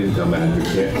low-income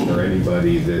advocate or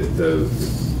anybody that the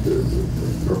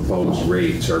proposed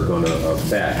rates are going to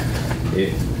affect.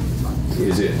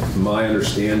 Is it my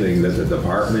understanding that the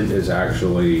department is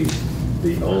actually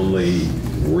the only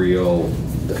real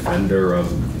defender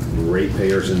of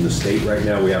ratepayers in the state right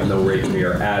now? We have no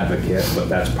ratepayer advocate, but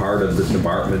that's part of the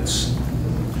department's.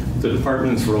 The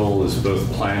department's role is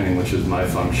both planning, which is my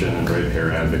function, and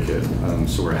ratepayer advocate.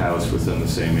 So we're housed within the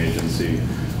same agency.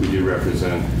 We do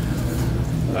represent,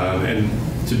 and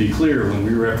to be clear, when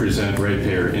we represent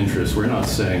ratepayer interests, we're not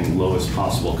saying lowest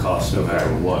possible cost no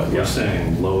matter what. We're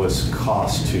saying lowest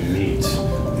cost to meet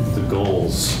the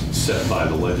goals set by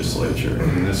the legislature.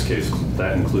 In this case,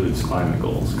 that includes climate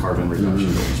goals, carbon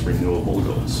reduction goals, renewable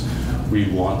goals. We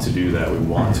want to do that. We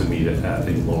want to meet it at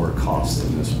a lower cost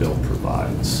than this bill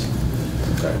provides.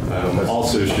 Okay.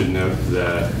 Also should note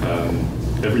that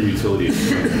every utility has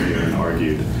come here and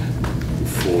argued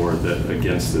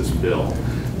against this bill.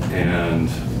 And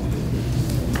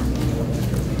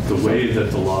the way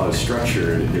that the law is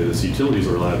structured is utilities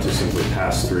are allowed to simply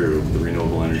pass through the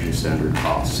renewable energy standard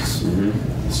costs.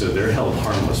 So they're held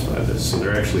harmless by this. So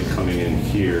they're actually coming in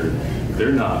here.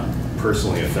 They're not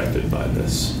personally affected by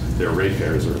this. Their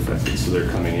ratepayers are affected. So they're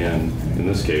coming in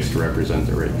this case, to represent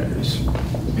their ratepayers.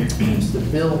 Is the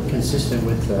bill consistent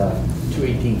with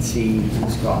 218C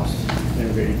use cost,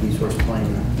 integrated resource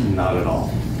planning? Not at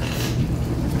all.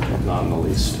 Not in the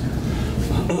least.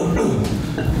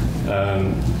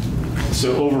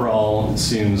 So overall, it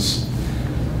seems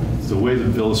the way the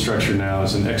bill is structured now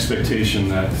is an expectation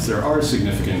that if there are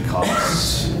significant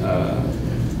costs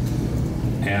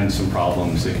and some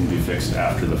problems, they can be fixed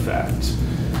after the fact.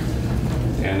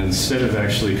 And instead of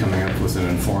actually coming up with an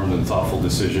informed and thoughtful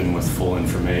decision with full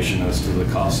information as to the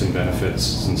costs and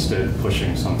benefits, it's instead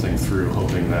pushing something through,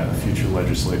 hoping that a future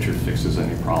legislature fixes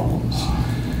any problems.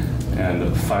 And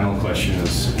the final question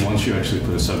is, once you actually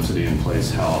put a subsidy in place,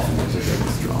 how often does it get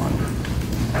withdrawn?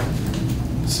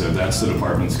 So that's the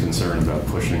department's concern about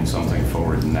pushing something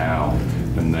forward now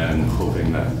and then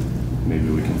hoping that maybe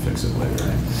we can fix it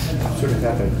later. Sort of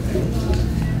have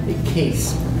a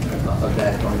case of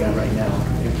that going on right now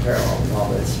in parallel with all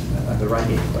this, the Rite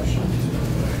Aid question.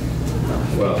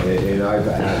 Well, and I've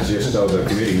asked, just so the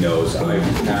committee knows,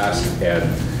 I've asked Ed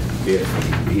if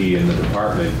he and the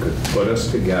department could put us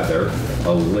together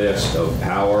a list of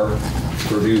power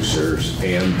producers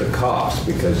and the cost,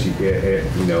 because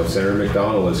Senator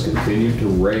McDonald has continued to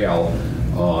rail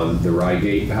on the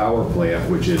Rygate power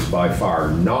plant, which is by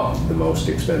far not the most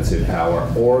expensive power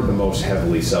or the most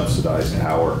heavily subsidized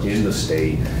power in the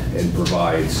state, and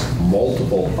provides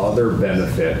multiple other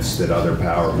benefits that other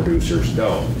power producers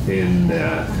don't, in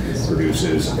that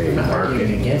produces a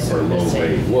market for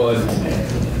low-grade wood.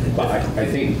 But I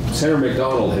think Senator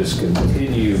McDonald has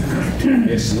continued to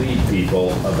mislead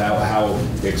people about how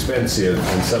expensive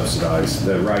and subsidized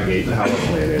the Rygate power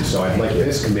plant is. So I'd like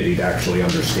this committee to actually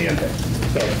understand it.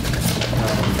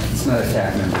 It's not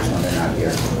attack members when they're not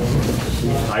here.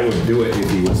 I would do it if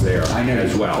he was there I know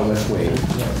as well. Let's wait.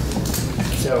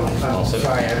 So, I'm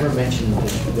sorry, I never mentioned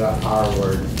the R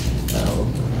word,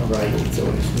 right, so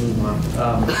we'll just move on.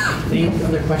 Any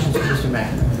other questions for Mr.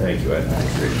 McNamara? Thank you, Ed.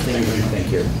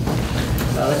 Thank you.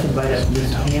 Let's invite up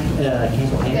Ms. Campbell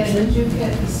And Anderson. did you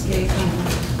get escape? I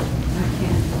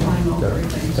can't climb over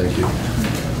everything. Thank you.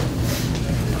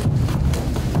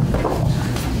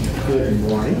 Good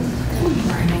morning.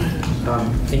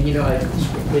 And you know,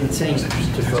 I've been saying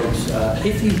to folks,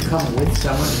 if you come with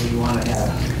someone and you want to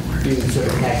do sort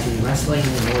of tag team wrestling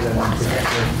and more than one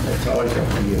protector, that's always up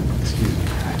to you.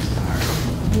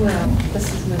 Well,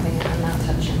 this is moving and I'm not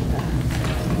touching that.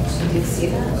 You can see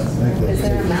that? Is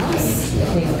there a mouse?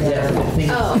 Yeah, the thing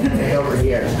is right over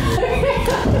here.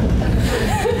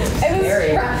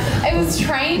 I was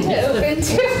trying to open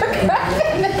two for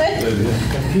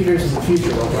Computers in the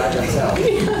future will drive themselves.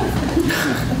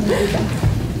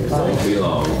 Won't be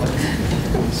long.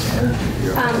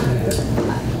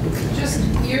 Just,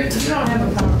 you don't have a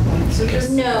PowerPoint, so just.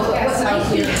 No, but pass what out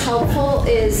might be here. helpful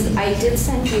is I did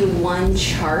send you one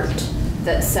chart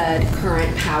that said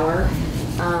current power.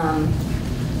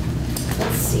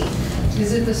 Let's see.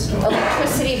 Is it the store?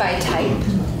 Electricity by type.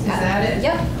 Is that it?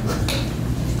 Yep.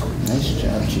 Nice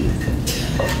job, Chief.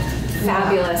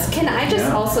 Fabulous. Can I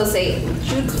just also say,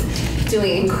 Jude's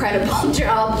doing an incredible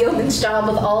job, yeoman's job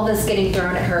with all this getting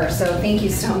thrown at her, so thank you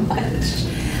so much.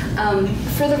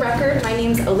 For the record, my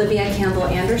name's Olivia Campbell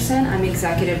Anderson. I'm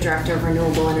Executive Director of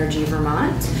Renewable Energy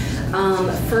Vermont.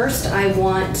 First, I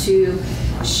want to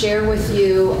share with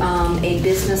you a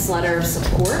business letter of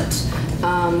support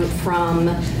from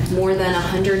more than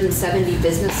 170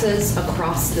 businesses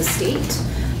across the state.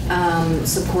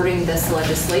 Supporting this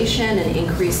legislation and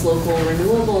increase local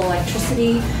renewable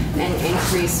electricity and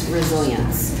increase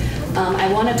resilience.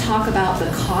 I want to talk about the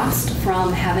cost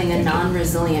from having a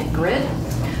non-resilient grid,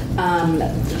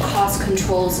 cost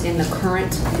controls in the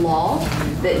current law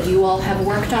that you all have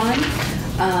worked on,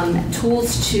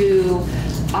 tools to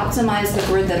optimize the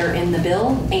grid that are in the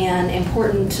bill, and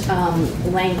important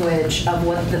language of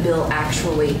what the bill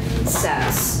actually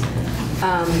says.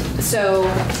 So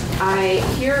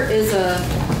here is a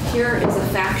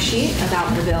fact sheet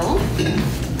about the bill,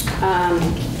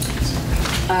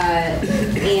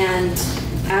 and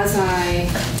as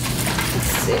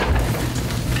let's see,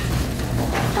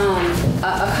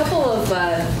 a couple of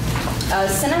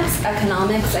Synapse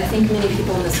Economics. I think many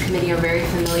people in this committee are very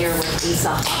familiar with Asa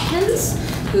Hopkins,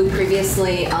 who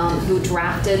previously who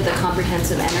drafted the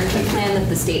comprehensive energy plan that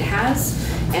the state has,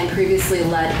 and previously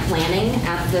led planning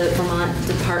at the Vermont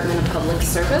Department of Public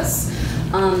Service.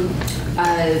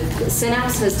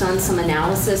 Synapse has done some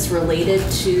analysis related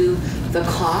to the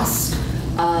cost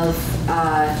of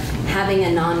having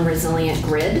a non-resilient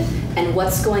grid and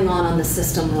what's going on the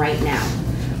system right now.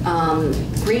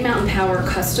 Green Mountain Power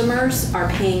customers are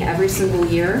paying every single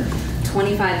year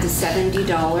 $25 to $70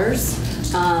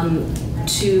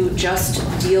 to just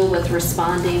deal with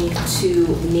responding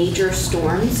to major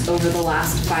storms over the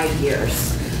last 5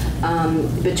 years.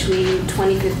 Between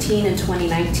 2015 and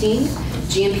 2019,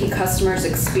 GMP customers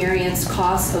experienced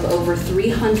costs of over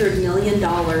 $300 million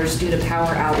due to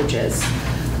power outages.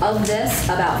 Of this,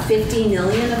 about $50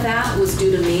 million of that was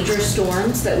due to major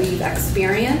storms that we've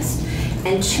experienced,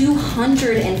 and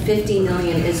 $250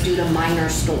 million is due to minor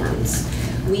storms.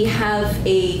 We have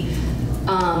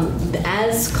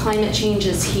as climate change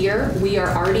is here, we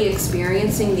are already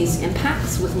experiencing these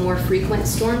impacts with more frequent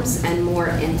storms and more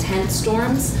intense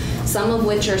storms, some of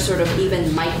which are sort of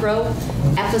even micro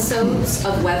episodes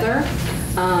of weather,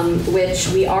 which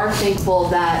we are thankful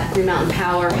that Green Mountain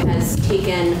Power has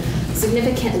taken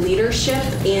significant leadership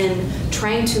in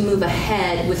trying to move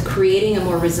ahead with creating a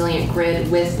more resilient grid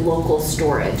with local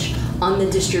storage on the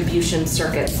distribution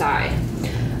circuit side.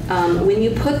 When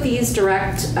you put these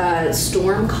direct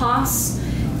storm costs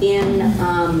in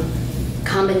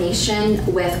combination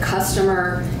with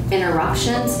customer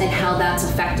interruptions and how that's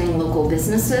affecting local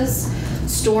businesses,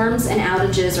 storms and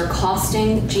outages are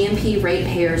costing GMP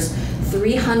ratepayers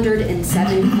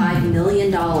 $375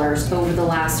 million over the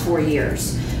last 4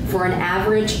 years, for an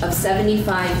average of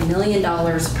 $75 million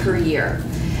per year.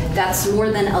 That's more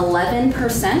than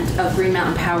 11% of Green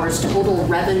Mountain Power's total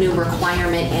revenue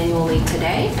requirement annually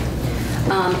today.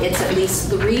 It's at least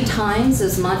 3 times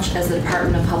as much as the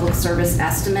Department of Public Service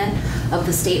estimate of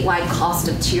the statewide cost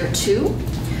of Tier 2.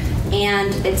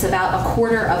 And it's about a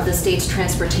quarter of the state's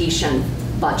transportation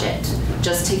budget,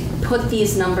 just to put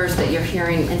these numbers that you're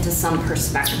hearing into some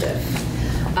perspective.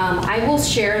 I will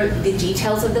share the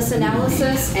details of this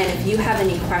analysis, and if you have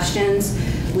any questions,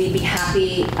 we'd be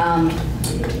happy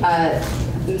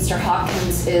Mr.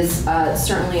 Hawkins is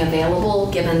certainly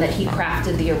available, given that he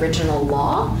crafted the original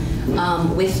law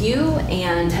with you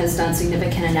and has done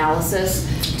significant analysis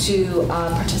to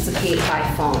participate by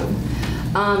phone.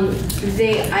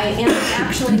 I am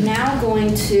actually now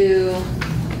going to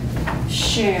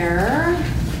share.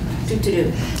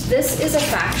 This is a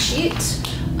fact sheet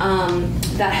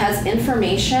that has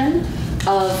information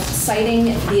of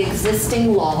citing the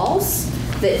existing laws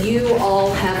that you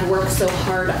all have worked so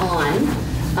hard on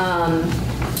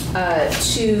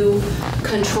to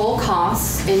control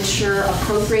costs, ensure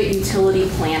appropriate utility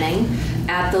planning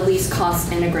at the least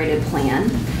cost integrated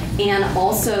plan, and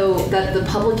also that the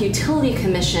Public Utility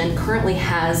Commission currently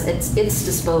has at its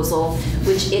disposal,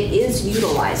 which it is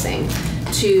utilizing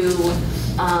to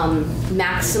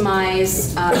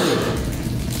maximize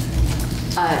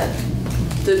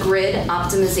the grid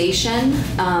optimization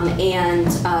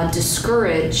and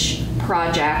discourage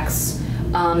projects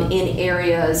in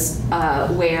areas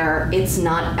where it's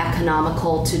not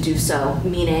economical to do so,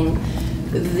 meaning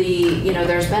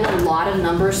there's been a lot of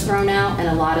numbers thrown out and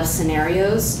a lot of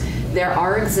scenarios. There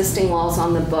are existing laws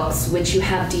on the books, which you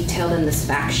have detailed in this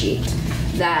fact sheet,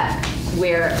 that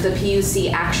where the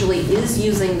PUC actually is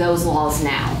using those laws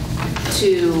now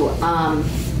to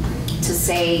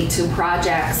say to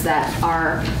projects that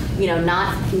are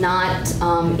not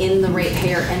in the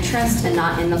ratepayer interest and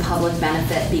not in the public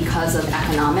benefit because of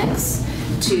economics,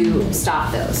 to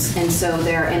stop those. And so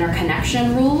there are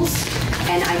interconnection rules,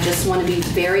 and I just want to be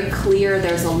very clear,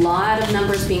 there's a lot of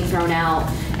numbers being thrown out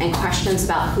and questions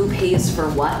about who pays for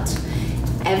what.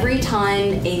 Every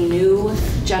time a new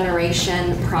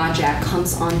generation project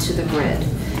comes onto the grid,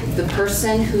 the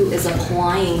person who is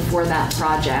applying for that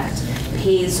project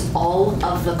pays all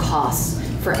of the costs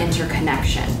for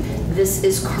interconnection. This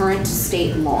is current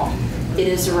state law. It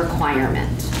is a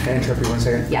requirement. Can I interrupt you 1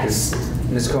 second? Yes.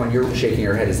 Ms. Cohen, you're shaking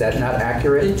your head. Is that not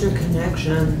accurate?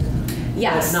 Interconnection.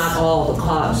 Yes. But not all the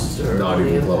costs. Or Not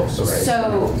even close. Okay.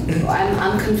 So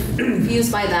I'm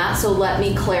confused by that, so let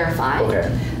me clarify. Okay.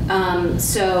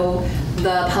 So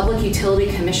the Public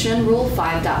Utility Commission Rule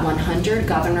 5.100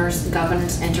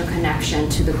 governs interconnection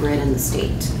to the grid in the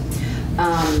state.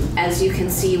 As you can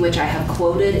see, which I have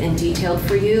quoted and detailed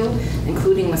for you,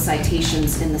 including with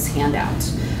citations in this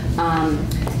handout.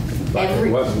 But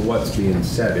what's being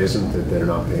said isn't that they're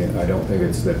not paying. I don't think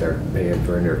it's that they're paying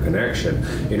for interconnection.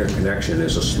 Interconnection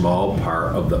is a small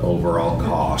part of the overall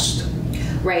cost.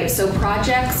 Right, so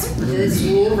projects, this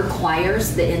rule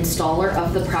requires the installer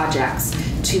of the projects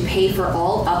to pay for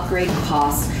all upgrade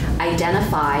costs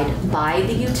identified by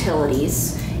the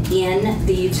utilities in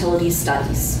the utility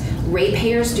studies.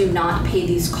 Ratepayers do not pay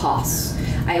these costs.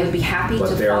 I would be happy to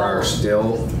follow. But there are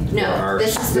still... No,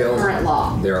 this is the current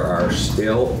law. There are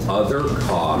still other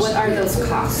costs. What are those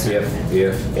costs?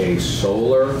 If a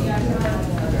solar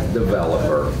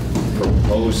developer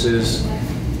proposes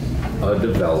a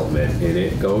development and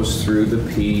it goes through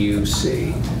the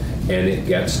PUC and it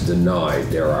gets denied,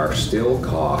 there are still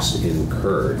costs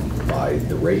incurred by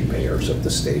the ratepayers of the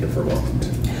state of Vermont.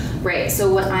 Right, so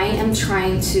what I am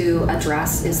trying to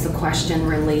address is the question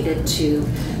related to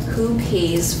who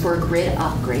pays for grid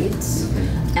upgrades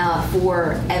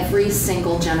for every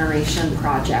single generation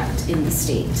project in the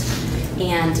state.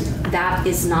 And that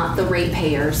is not the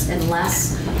ratepayers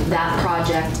unless that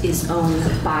project is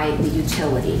owned by the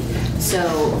utility.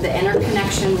 So the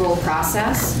interconnection rule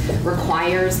process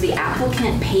requires the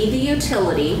applicant pay the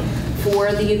utility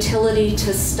for the utility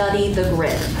to study the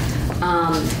grid,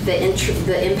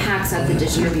 the impacts at the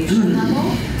distribution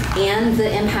level and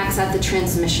the impacts at the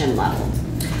transmission level.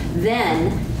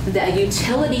 Then the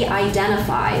utility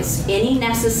identifies any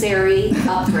necessary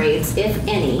upgrades, if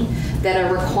any, that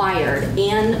are required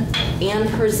and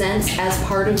presents as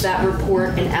part of that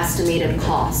report an estimated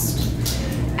cost.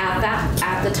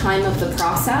 At the time of the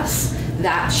process,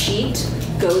 that sheet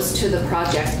goes to the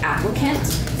project applicant,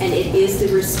 and it is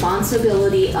the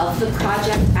responsibility of the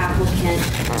project applicant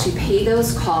to pay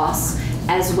those costs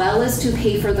as well as to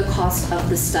pay for the cost of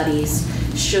the studies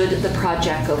should the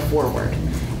project go forward.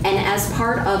 And as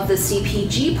part of the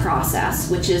CPG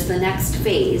process, which is the next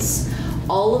phase,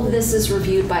 all of this is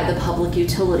reviewed by the Public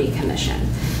Utility Commission.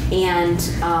 And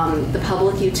the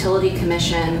Public Utility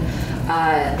Commission,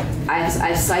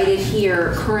 I've cited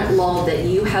here current law that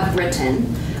you have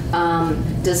written,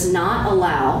 does not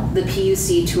allow the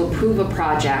PUC to approve a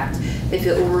project if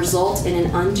it will result in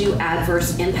an undue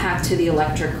adverse impact to the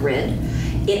electric grid.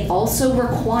 It also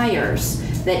requires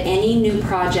that any new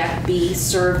project be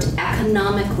served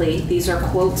economically. These are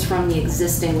quotes from the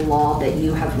existing law that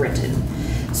you have written.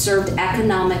 served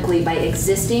economically by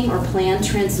existing or planned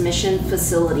transmission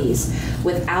facilities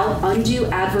without undue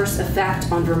adverse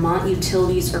effect on Vermont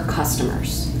utilities or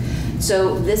customers.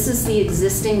 So this is the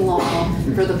existing law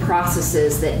for the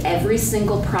processes that every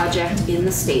single project in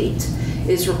the state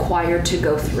is required to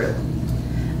go through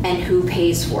and who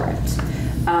pays for it.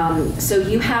 So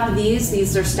you have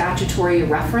these are statutory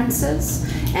references,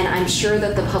 and I'm sure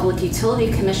that the Public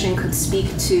Utility Commission could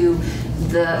speak to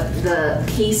the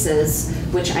cases,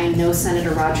 which I know,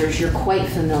 Senator Rogers, you're quite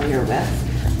familiar with,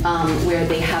 where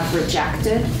they have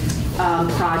rejected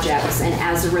projects, and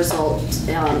as a result,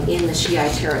 in the SHI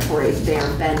territory, there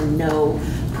have been no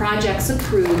projects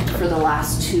approved for the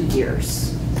last 2 years.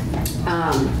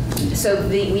 So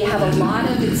we have a lot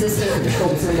of existing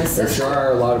controls in the system. There sure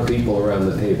are a lot of people around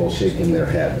the table shaking their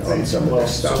head on some of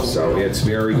this stuff, so it's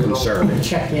very concerning.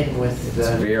 Check in with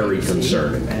the. It's very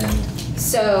concerning.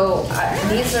 So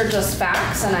these are just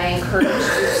facts, and I encourage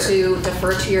you to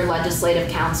defer to your legislative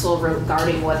counsel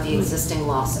regarding what the existing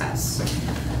law says.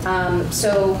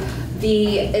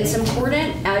 It's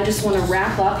important, I just want to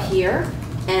wrap up here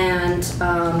and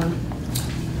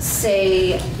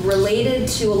say, related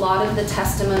to a lot of the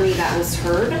testimony that was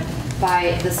heard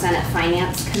by the Senate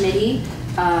Finance Committee,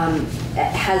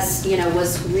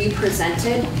 was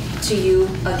represented to you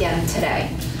again today.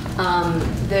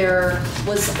 There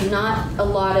was not a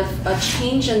lot of a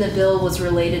change in the bill was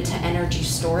related to energy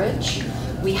storage.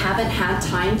 We haven't had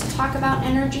time to talk about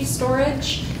energy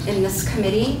storage in this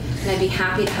committee, and I'd be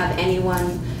happy to have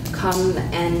anyone come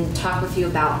and talk with you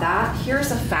about that. Here's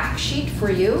a fact sheet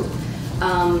for you. Do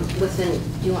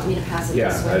you want me to pass it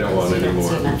this way? Yeah, I don't want any more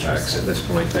facts at this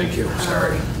point. Thank you.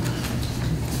 Sorry.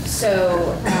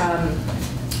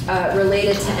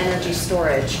 Related to energy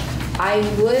storage, I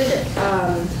would,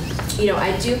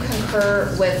 I do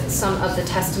concur with some of the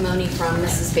testimony from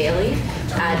Mrs. Bailey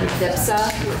at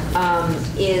VIPSA,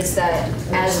 is that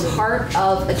as part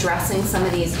of addressing some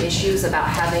of these issues about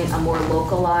having a more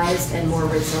localized and more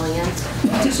resilient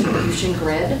distribution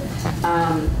grid,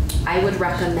 I would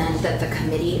recommend that the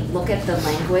committee look at the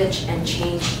language and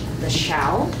change the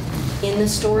shall in the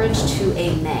storage to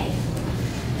a may,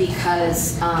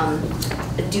 because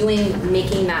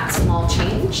making that small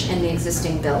change in the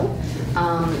existing bill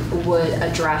would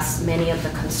address many of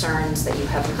the concerns that you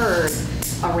have heard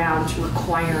around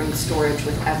requiring storage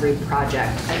with every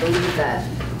project. I believe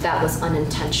that was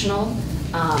unintentional.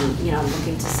 I'm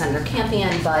looking to Senator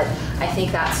Campion, but I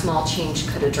think that small change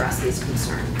could address these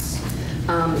concerns.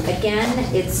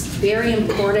 Again, it's very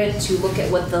important to look at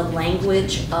what the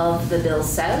language of the bill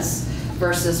says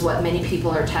versus what many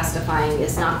people are testifying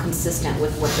is not consistent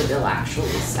with what the bill actually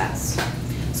says.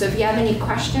 So if you have any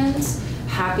questions,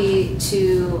 happy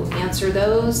to answer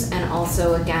those, and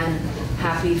also, again,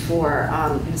 happy for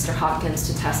Mr. Hopkins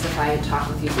to testify and talk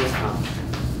with you via phone.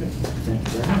 Thank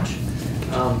you very much.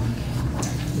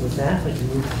 With that, I'd like to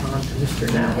move on to Mr.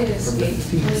 Now from the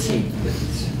PUC.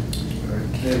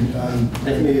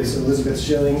 With me is Elizabeth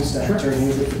Schilling, staff attorney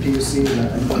with the PUC, and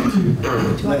I'm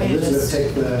going to let Elizabeth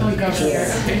take the chair.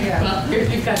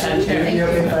 You've got that chair. You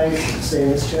okay if I stay in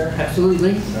this chair?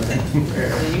 Absolutely. Okay.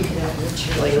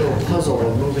 Like a little puzzle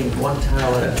of moving one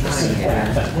tile at a time.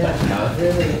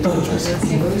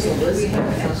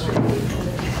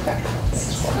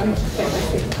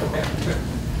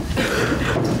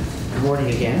 Good morning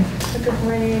again. Good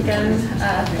morning again.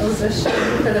 Elizabeth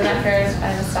Schilling, for the record.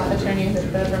 I'm a staff attorney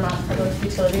with the Vermont Public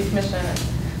Utility Commission.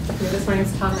 With me this morning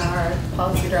is Tom Nauer,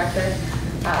 Policy Director.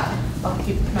 I'll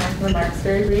keep my remarks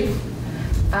very brief.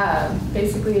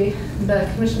 Basically, the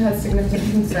Commission has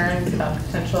significant concerns about the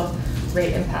potential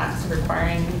rate impacts of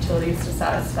requiring utilities to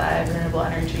satisfy the renewable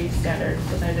energy standard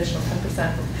with an additional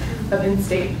 10% of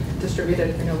in-state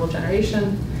distributed renewable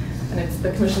generation. And it's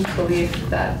the Commission's belief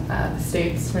that the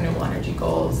state's renewable energy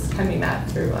goals can be met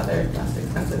through other less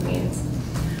expensive means.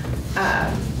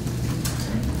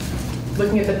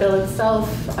 Looking at the bill itself,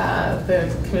 the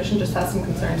Commission just has some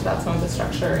concerns about some of the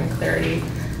structure and clarity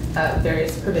of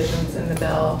various provisions in the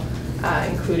bill,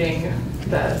 including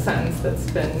the sentence that's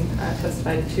been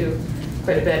testified to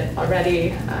quite a bit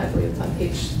already. I believe it's on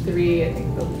page 3, I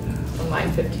think on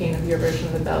line 15 of your version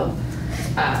of the bill.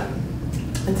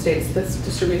 And states this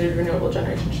distributed renewable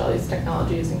generation shall use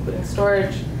technologies, including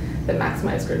storage, that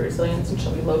maximize grid resilience and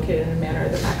shall be located in a manner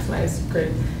that maximizes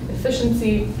grid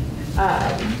efficiency.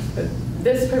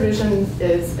 This provision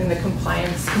is in the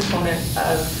compliance component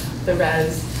of the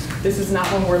RES. This is not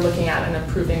when we're looking at and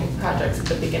approving projects at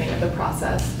the beginning of the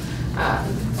process.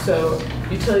 So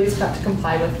utilities have to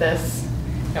comply with this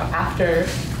after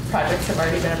projects have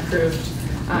already been approved.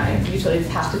 Utilities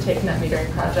have to take net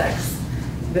metering projects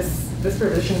this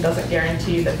provision doesn't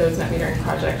guarantee that those net metering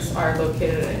projects are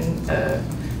located in an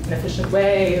efficient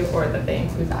way or that they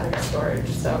include battery storage.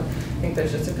 So I think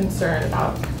there's just a concern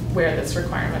about where this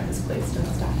requirement is placed in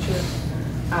the statute.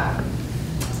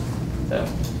 So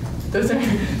those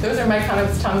are my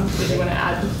comments. Tom, did you want to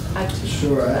add to?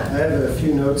 Sure. I have a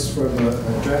few notes from a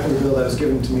draft of the bill that was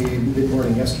given to me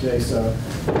mid-morning yesterday, so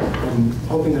I'm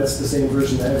hoping that's the same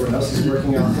version that everyone else is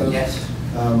working off of. Yes.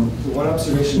 The one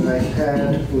observation I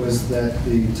had was that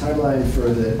the timeline for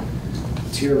the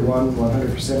Tier 1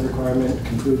 100% requirement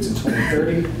concludes in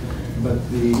 2030, but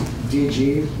the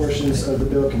DG portions of the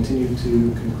bill continue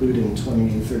to conclude in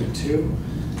 2032.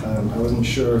 I wasn't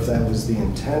sure if that was the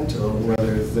intent or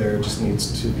whether there just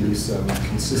needs to be some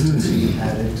consistency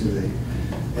added to the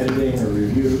editing or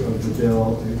review of the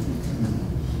bill.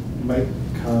 It might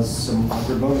cause some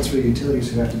awkward moments for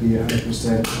utilities who have to be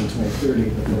 100% in 2030,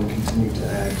 but then continue to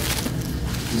add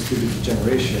distributed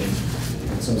generation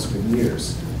in subsequent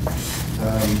years.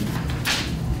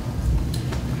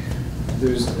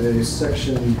 There's a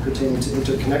section pertaining to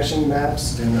interconnection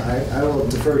maps, and I will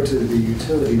defer to the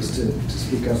utilities to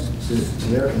speak up to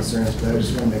their concerns, but I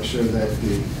just want to make sure that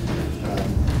the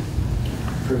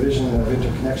provision of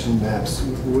interconnection maps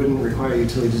wouldn't require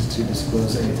utilities to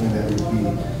disclose anything that would be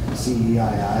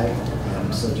CEII,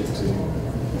 subject to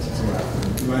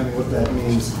remind me what that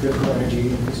means, critical energy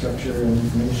infrastructure and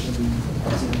information.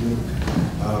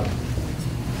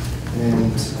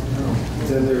 And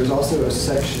then there's also a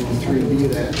section 3B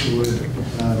that would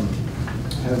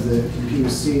have the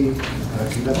PUC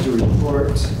conduct a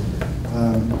report.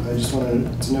 I just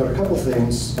wanted to note a couple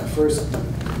things. First,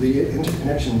 the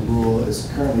interconnection rule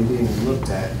is currently being looked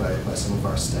at by some of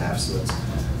our staff, so it's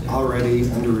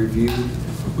already under review.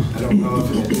 I don't know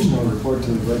if an additional report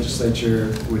to the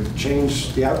legislature would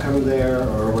change the outcome there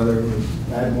or whether it would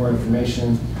add more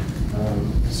information.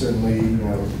 Certainly,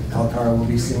 LCAR will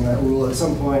be seeing that rule at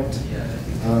some point.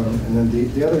 And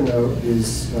then the other note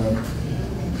is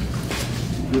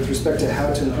with respect to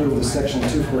how to improve the Section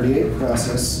 248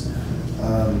 process,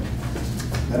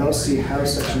 I don't see how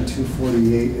Section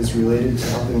 248 is related to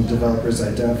helping developers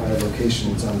identify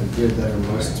locations on the grid that are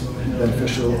most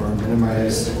beneficial or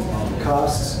minimize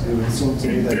costs. It would seem to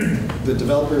me that the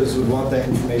developers would want that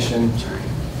information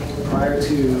prior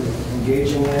to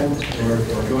engaging in or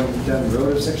going down the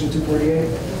road of Section 248.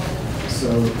 So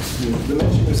the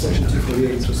mention of Section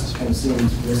 248 just kind of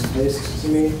seems misplaced to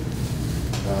me.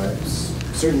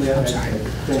 Certainly, I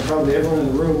think probably everyone in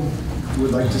the room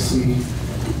would like to see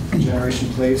generation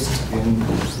placed in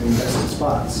best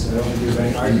spots. I don't think there's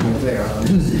any argument there. I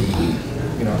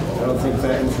don't think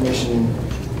that information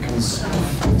comes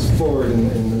forward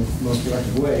in the most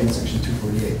productive way in Section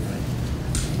 248.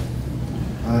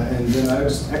 And then I would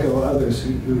just echo others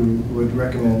who would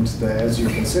recommend that as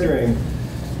you're considering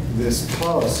this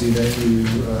policy that you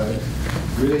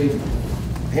really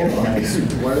analyze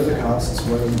what are the costs,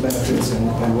 what are the benefits,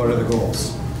 and what are the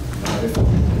goals. If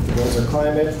the goals are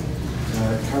climate,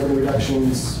 carbon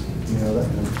reductions,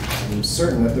 I'm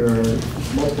certain that there are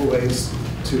multiple ways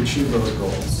to achieve those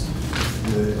goals.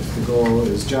 If the goal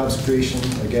is jobs creation,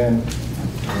 again,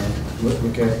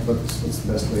 look at what's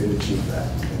the best way to achieve that.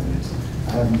 And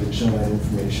I haven't been shown that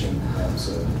information,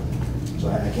 so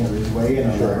I can't really weigh in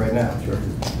on that right now. Sure.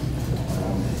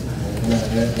 And I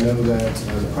know that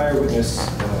the prior witness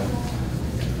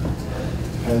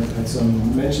had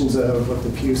some mentions of what the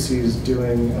PUC is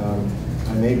doing.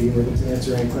 I may be able to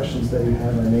answer any questions that you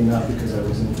have. I may not because I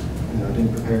wasn't,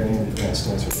 didn't prepare any in advance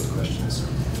to answer those questions.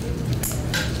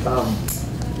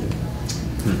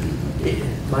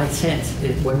 My sense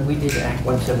is when we did Act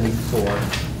 174,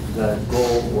 the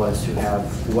goal was to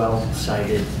have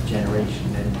well-sited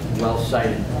generation, and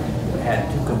well-sited had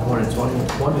two components.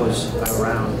 One was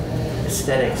around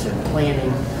aesthetics and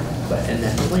planning, and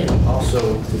that planning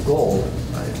also, the goal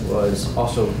was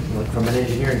also, from an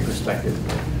engineering perspective,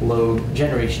 load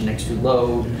generation next to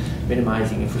load,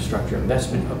 minimizing infrastructure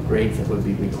investment upgrades that would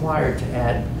be required to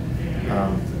add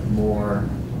more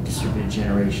distributed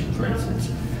generation, for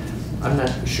instance. I'm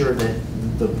not sure that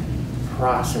the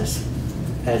process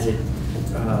as it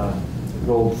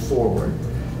rolled forward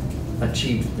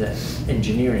achieved the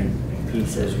engineering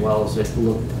piece as well as it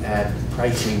looked at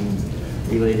pricing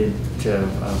related to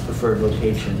preferred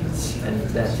locations. And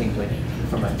that seems like,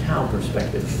 from a town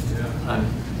perspective, I'm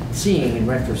seeing in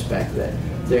retrospect that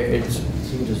it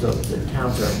seems as though the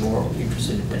towns are more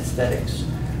interested in aesthetics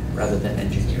rather than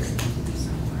engineering.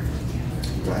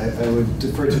 I would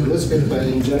defer to Elizabeth, but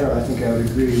in general, I think I would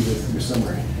agree with your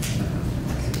summary.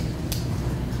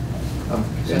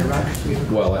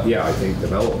 Well, yeah, I think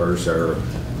developers are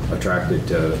attracted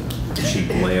to cheap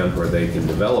land where they can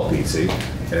develop easy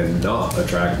and not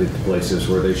attracted to places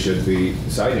where they should be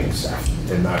siting stuff.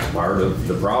 And that's part of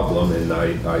the problem. And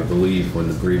I believe when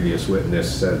the previous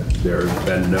witness said there have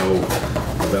been no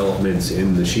developments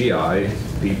in the Shiai,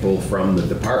 people from the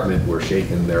department were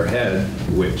shaking their head,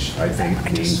 which I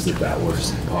think means that that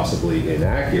was possibly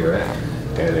inaccurate.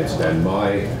 And it's been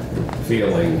my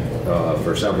feeling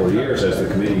for several years, as the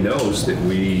committee knows, that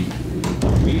we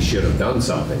should have done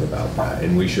something about that.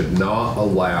 And we should not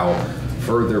allow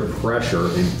further pressure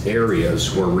in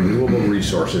areas where renewable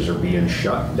resources are being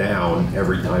shut down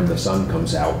every time the sun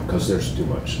comes out because there's too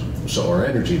much solar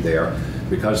energy there.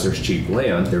 Because there's cheap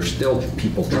land, there's still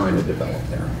people trying to develop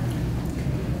there.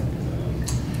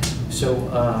 So,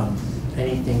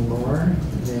 anything more,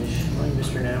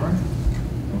 Mr. Nauer?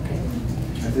 Okay.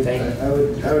 I think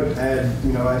I would add,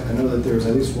 you know, I know that there was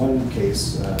at least one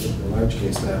case, a large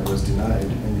case that was denied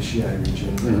in the Shiai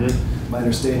region. Mm-hmm. My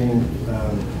understanding,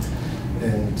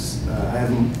 and I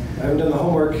haven't done the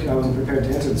homework, I wasn't prepared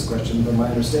to answer this question, but my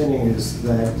understanding is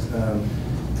that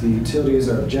the utilities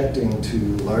are objecting to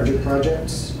larger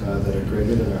projects that are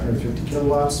greater than 150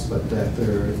 kilowatts, but that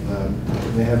there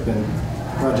have been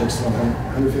projects from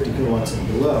 150 kilowatts and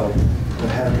below that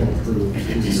have been approved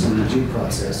through the CDG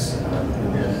process in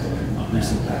the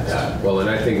recent past. Well, and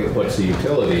I think it puts the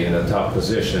utility in a tough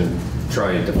position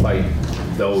trying to fight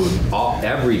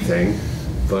everything,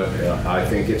 but I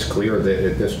think it's clear that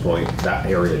at this point that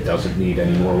area doesn't need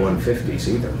any more 150s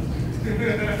either.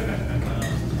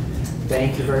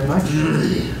 Thank you very much.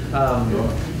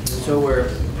 So we're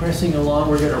pressing along.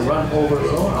 We're going to run over.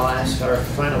 I'll ask our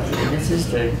final two witnesses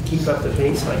to keep up the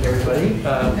pace like everybody.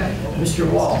 Mr.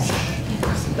 Walsh,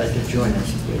 if you'd like to join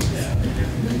us, please.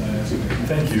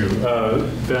 Thank you.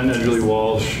 Ben and Julie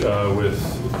Walsh with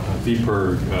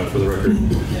VPERG for the record.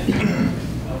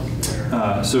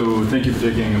 So thank you for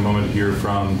taking a moment to hear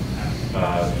from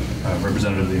a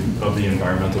representative of the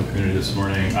environmental community this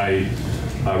morning.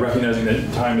 Recognizing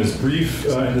that time is brief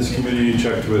in this committee,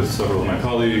 checked with several of my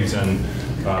colleagues and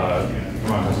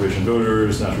Vermont Conservation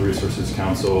Voters, Natural Resources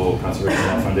Council, Conservation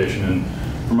Law Foundation, and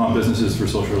Vermont Businesses for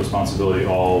Social Responsibility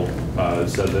all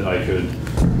said that I could,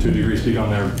 to a degree, speak on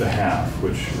their behalf,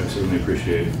 which I certainly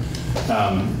appreciate.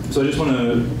 So I just want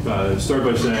to start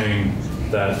by saying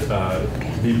that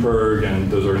VPERG and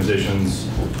those organizations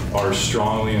are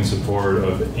strongly in support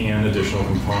of an additional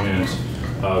component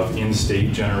of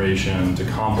in-state generation to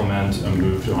complement a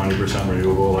move to 100%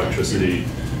 renewable electricity.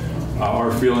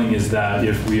 Our feeling is that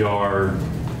if we are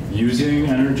using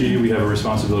energy, we have a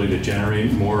responsibility to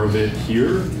generate more of it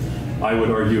here. I would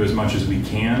argue as much as we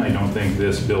can. I don't think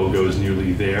this bill goes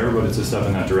nearly there, but it's a step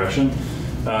in that direction.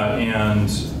 And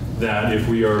that if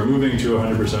we are moving to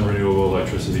 100% renewable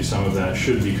electricity, some of that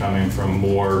should be coming from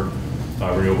more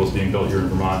renewables being built here in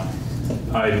Vermont.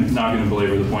 I'm not going to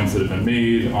belabor the points that have been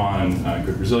made on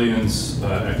grid resilience,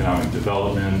 economic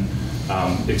development,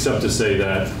 except to say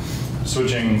that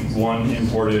switching one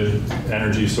imported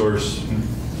energy source,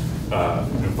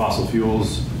 fossil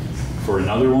fuels, for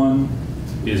another one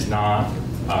is not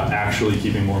actually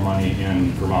keeping more money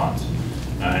in Vermont.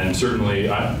 And certainly,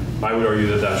 I would argue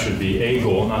that that should be a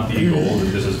goal, not the goal,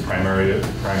 that this is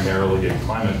primarily a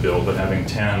climate bill, but having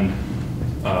 10%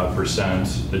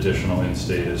 additional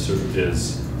in-state is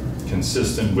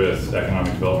consistent with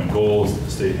economic development goals that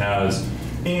the state has.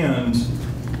 And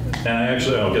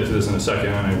I'll get to this in a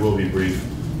second, and I will be brief.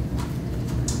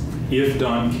 If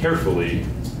done carefully,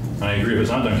 and I agree if it's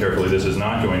not done carefully, this is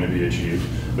not going to be achieved,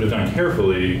 but if done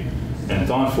carefully and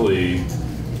thoughtfully,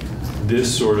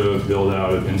 this sort of build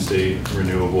out of in-state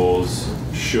renewables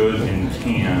should and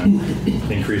can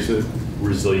increase the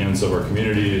resilience of our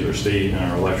communities, our state,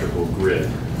 and our electrical grid.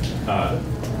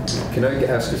 Can I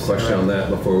ask a question on that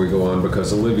before we go on?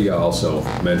 Because Olivia also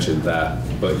mentioned that,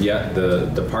 but yet the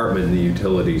department and the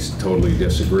utilities totally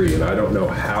disagree. And I don't know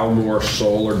how more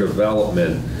solar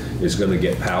development is going to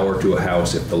get power to a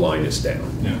house if the line is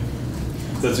down. Yeah,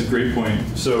 that's a great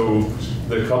point. So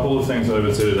the couple of things that I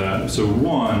would say to that. So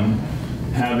one,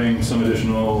 having some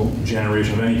additional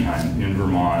generation of any kind in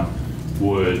Vermont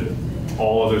would,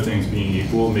 all other things being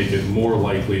equal, make it more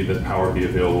likely that power be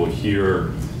available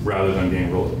here rather than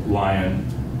being reliant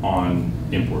on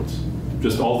imports.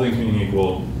 Just all things being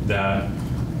equal, that,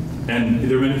 and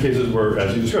there are many cases where,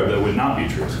 as you described, that would not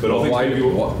be true. But all why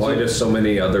do so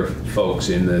many other folks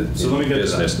in the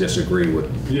business disagree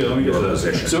with your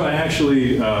position? So I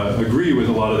actually agree with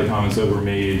a lot of the comments that were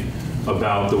made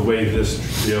about the way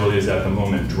this bill is at the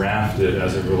moment drafted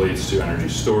as it relates to energy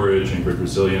storage and grid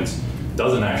resilience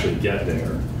doesn't actually get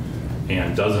there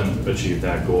and doesn't achieve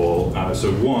that goal.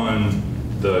 So one,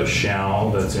 the shall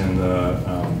that's in the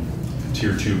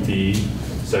Tier 2B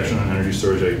section on energy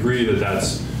storage. I agree that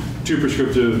that's too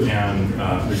prescriptive, and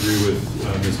agree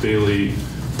with Ms. Bailey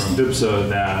from BIPSA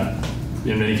that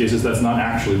in many cases that's not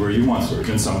actually where you want storage.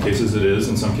 In some cases it is,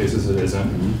 in some cases it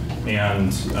isn't.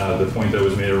 And the point that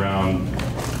was made around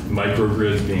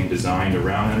microgrids being designed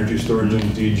around energy storage in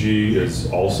DG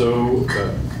is also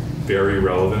very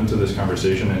relevant to this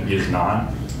conversation, and is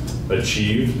not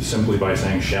achieved simply by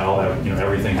saying shall,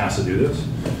 everything has to do this.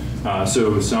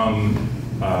 So some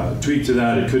tweak to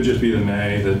that, it could just be the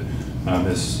may that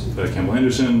Ms.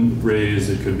 Campbell-Anderson raised,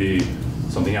 it could be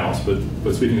something else, but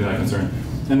speaking to that concern.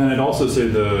 And then I'd also say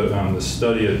the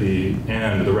study at the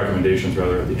end, the recommendations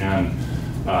rather at the end,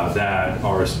 that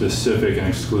are specific and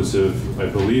exclusive, I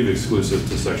believe exclusive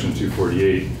to section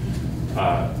 248.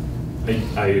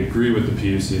 I agree with the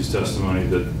PUC's testimony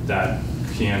that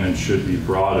can and should be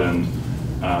broadened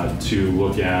to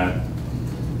look at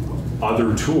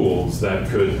other tools that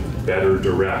could better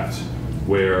direct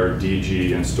where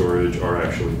DG and storage are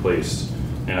actually placed,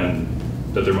 and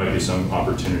that there might be some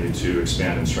opportunity to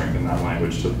expand and strengthen that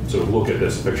language to sort of look at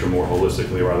this picture more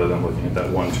holistically rather than looking at that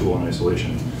one tool in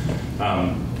isolation.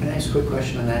 Can I ask a quick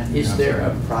question on that? Is there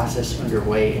a process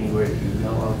underway anywhere that you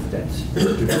know of that's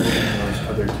developing those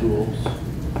other tools?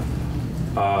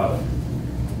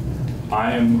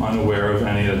 I am unaware of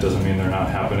any. That doesn't mean they're not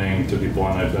happening. To be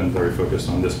blunt, I've been very focused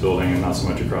on this building and not so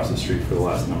much across the street for the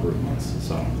last number of months.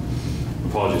 So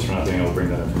apologies for not being able to bring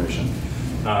that information.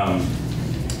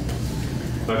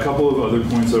 A couple of other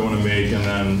points I want to make, and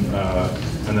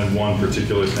then one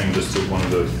particular thing, just to one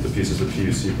of the pieces that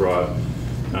PUC brought.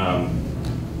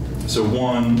 So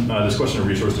one, this question of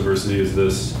resource diversity, is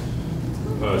this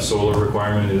a solar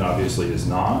requirement? It obviously is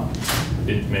not.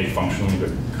 It may functionally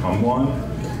become one.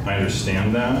 I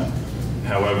understand that.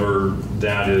 However,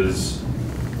 that is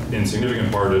in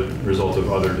significant part a result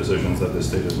of other decisions that the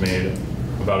state has made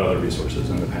about other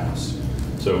resources in the past.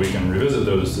 So we can revisit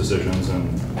those decisions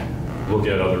and look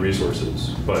at other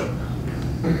resources, but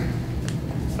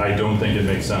I don't think it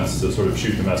makes sense to sort of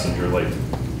shoot the messenger like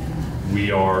we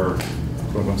are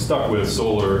stuck with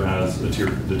solar as the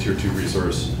tier 2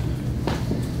 resource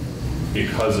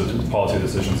because of the policy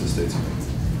decisions the states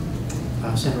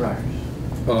made. Senator Rogers.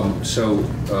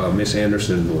 Ms.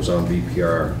 Anderson was on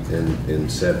VPR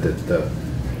and said that the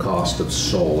cost of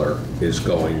solar is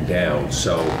going down.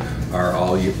 So are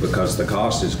all you, because the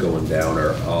cost is going down,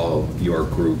 are all your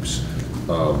groups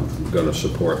going to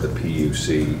support the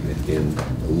PUC in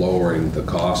lowering the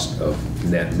cost of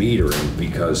net metering?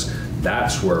 Because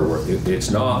that's where it's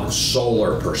not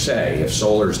solar per se. If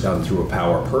solar is done through a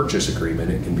power purchase agreement,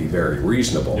 it can be very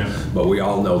reasonable. Yeah. But we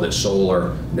all know that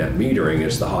solar net metering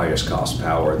is the highest cost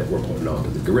power that we're putting onto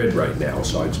the grid right now.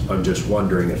 So I'm just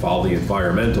wondering if all the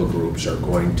environmental groups are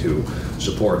going to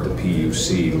support the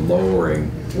PUC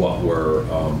lowering what we're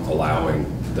allowing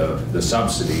the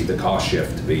subsidy, the cost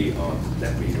shift to be on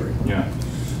net metering. Yeah,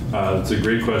 that's a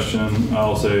great question.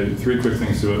 I'll say three quick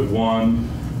things to it. One,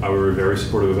 we were very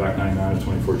supportive of Act 99 of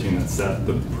 2014 that set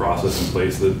the process in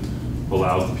place that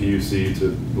allows the PUC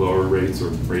to lower rates or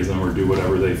raise them or do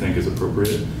whatever they think is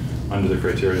appropriate under the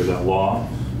criteria of that law.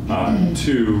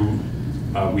 Two,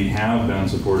 we have been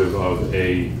supportive of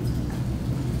a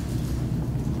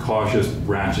cautious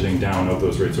ratcheting down of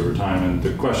those rates over time, and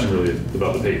the question really is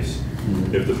about the pace.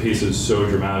 Mm-hmm. If the pace is so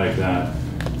dramatic that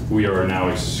we are now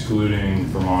excluding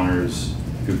Vermonters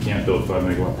who can't build 5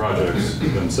 megawatt projects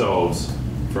themselves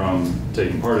from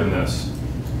taking part in this,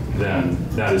 then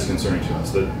that is concerning to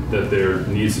us, that there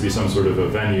needs to be some sort of a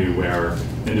venue where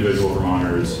individual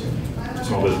Vermonters,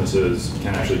 small businesses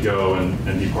can actually go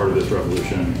and be part of this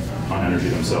revolution on energy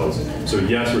themselves. So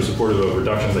yes, we're supportive of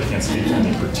reductions. I can't speak to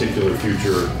any particular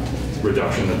future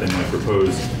reduction that they might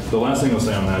propose. The last thing I'll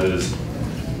say on that is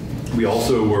we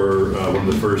also were one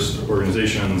of the first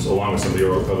organizations, along with some of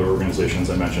the other organizations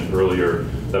I mentioned earlier,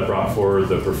 that brought forward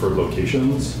the preferred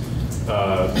locations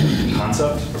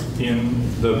concept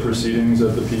in the proceedings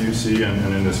of the PUC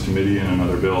and in this committee and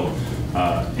another bill.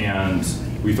 And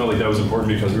we felt like that was important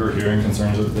because we were hearing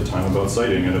concerns at the time about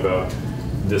siting and about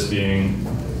this being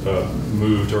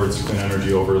moved towards clean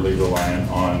energy overly reliant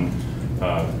on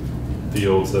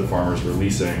fields that farmers were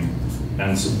leasing.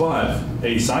 And so, but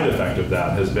a side effect of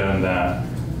that has been that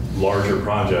larger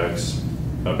projects,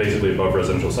 basically above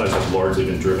residential sites, have largely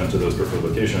been driven to those preferred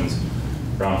locations.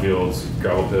 Brownfields,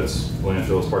 gravel pits,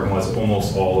 landfills, parking lots,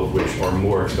 almost all of which are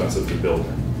more expensive to build.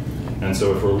 And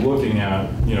so if we're looking at,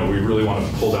 we really want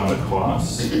to pull down the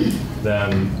costs,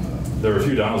 then there are a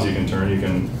few dials you can turn. You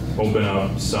can open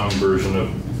up some version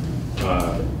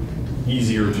of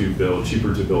easier to build,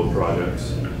 cheaper to build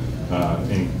projects.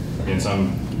 In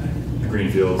some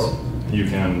greenfields, you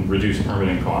can reduce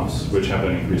permitting costs, which have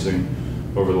been increasing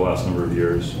over the last number of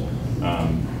years.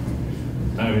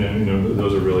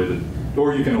 Those are really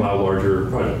or you can allow larger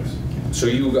projects. So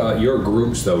your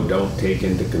groups, though, don't take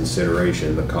into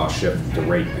consideration the cost shift to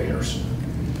ratepayers?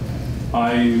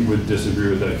 I would disagree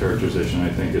with that characterization. I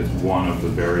think it's one of the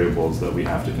variables that we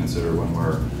have to consider when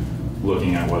we're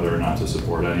looking at whether or not to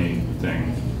support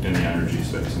anything in the energy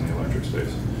space, in the electric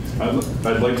space.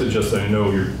 I'd like to just, I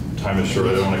know your time is short,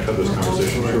 I don't want to cut this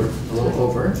conversation short. A little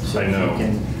over, so I know. we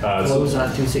can close on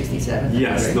 267.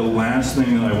 Yes, Great. the last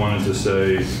thing that I wanted to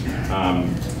say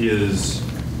is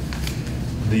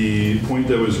the point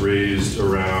that was raised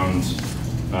around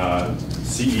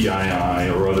CEII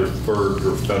or other FERC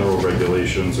or federal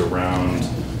regulations around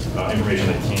information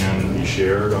that can be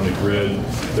shared on the grid.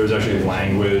 There's actually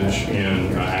language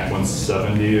in Act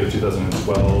 170 of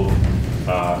 2012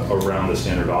 around the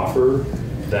standard offer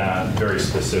that very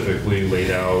specifically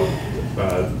laid out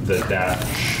that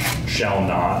shall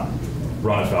not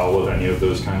run afoul of any of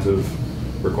those kinds of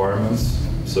requirements.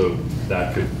 So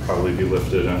that could probably be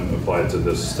lifted and applied to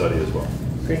this study as well.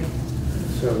 Great.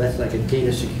 So that's like a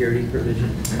data security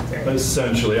provision?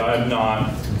 Essentially, I'm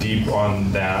not deep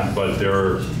on that, but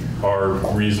there are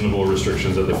reasonable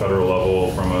restrictions at the federal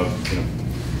level from a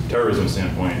terrorism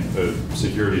standpoint, a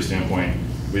security standpoint.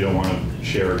 We don't want to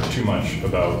share too much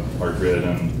about our grid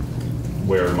and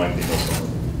where it might be most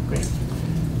vulnerable. Great.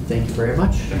 Thank you very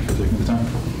much. Thanks for taking the time.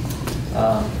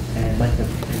 And I'd like to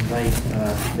invite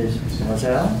Ms.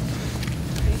 Mozelle.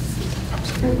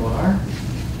 Here you are.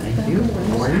 Thank you. Good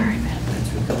morning. Thanks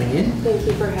for coming in. Thank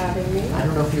you for having me. I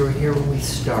don't know if you were here when we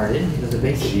started. The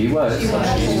basic. She was. She's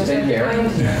been here.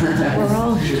 We're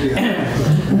all.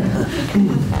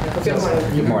 Good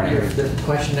morning. Good morning.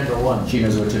 Question number one. She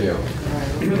knows what to do.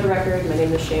 For the record, my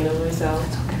name is Shana Loisel.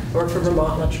 I work for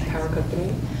Vermont Electric Power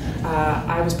Company.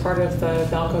 I was part of the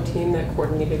Valco team that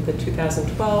coordinated the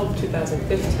 2012,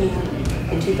 2015,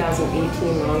 and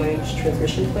 2018 long-range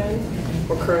transmission plan.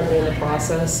 We're currently in the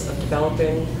process of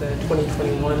developing the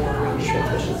 2021 long-range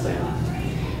transmission plan.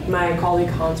 My colleague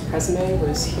Hans Presame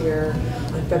was here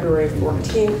on February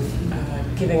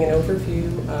 14th, giving an overview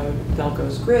of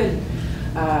Valco's grid,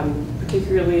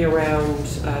 particularly around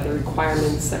the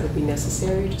requirements that would be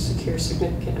necessary to secure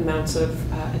significant amounts of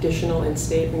additional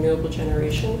in-state renewable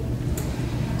generation.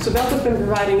 So Valco's been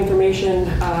providing information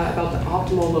about the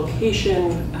optimal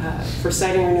location for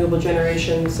siting renewable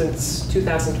generation since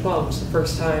 2012. It was the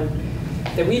first time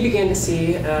that we began to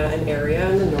see an area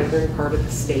in the northern part of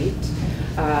the state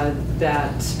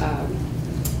that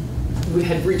we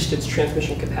had reached its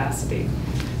transmission capacity.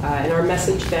 And our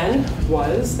message then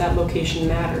was that location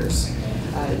matters.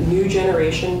 New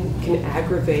generation can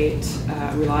aggravate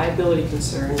reliability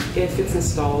concern if it's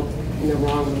installed in the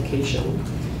wrong location.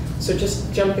 So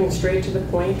just jumping straight to the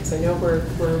point, because I know we're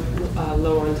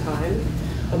low on time,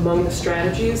 among the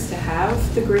strategies to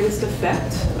have the greatest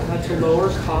effect to lower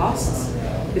costs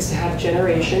is to have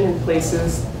generation in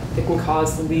places that can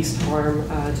cause the least harm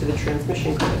to the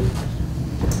transmission grid.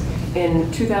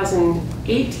 In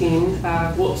 2018,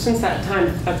 well, since that time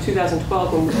of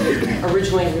 2012, when we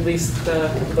originally released the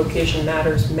Location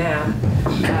Matters map,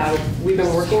 we've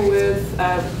been working with,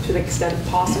 to the extent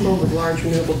possible, with large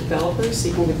renewable developers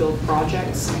seeking to build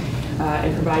projects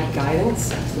and provide guidance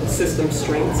to the system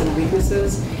strengths and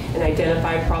weaknesses and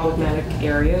identify problematic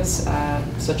areas,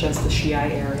 such as the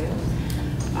Shiai area.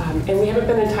 And we haven't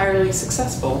been entirely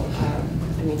successful.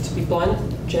 I mean, to be blunt,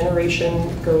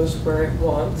 generation goes where it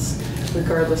wants,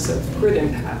 regardless of grid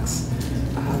impacts.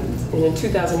 And in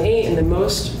 2008, in the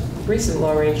most recent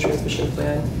long-range transmission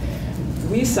plan,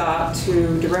 we sought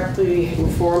to directly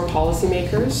inform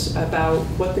policymakers about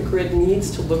what the grid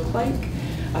needs to look like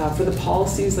for the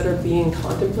policies that are being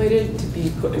contemplated to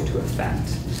be put into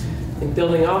effect. And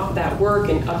building off of that work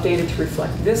and updated to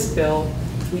reflect this bill,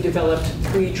 we developed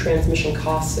 3 transmission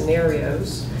cost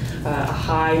scenarios, a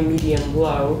high, medium,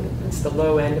 low. It's the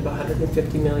low end of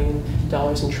 $150 million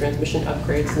in transmission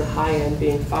upgrades, and the high end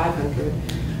being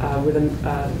 $500, with a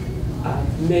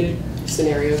mid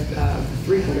scenario of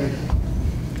 $300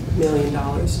 million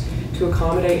to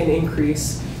accommodate an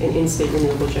increase in in-state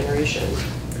renewable generation.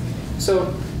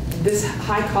 So this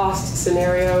high cost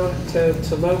scenario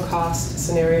to low cost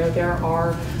scenario, there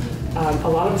are a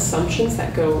lot of assumptions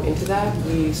that go into that.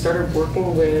 We started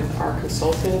working with our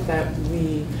consultant that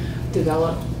we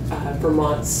developed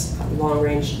Vermont's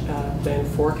long-range plan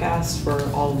forecast for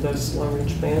all of those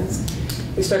long-range plans.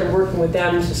 We started working with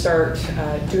them to start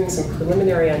doing some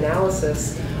preliminary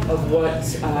analysis of what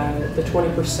the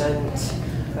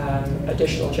 20%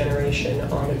 additional generation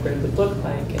on the grid would look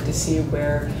like, and to see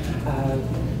where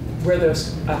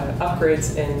those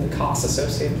upgrades and the costs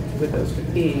associated with those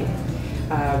would be.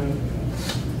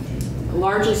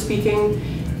 Largely speaking,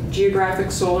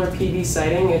 geographic solar PV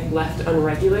siting, if left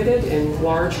unregulated, and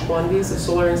large quantities of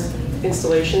solar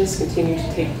installations continue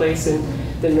to take place in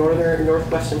the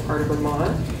northwestern part of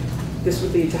Vermont, this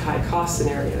would lead to high cost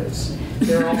scenarios.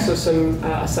 There are also some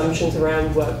assumptions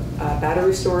around what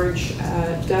battery storage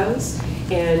does,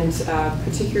 and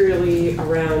particularly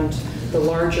around the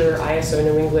larger ISO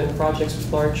New England projects with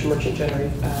large merchant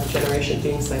generation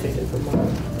being sited in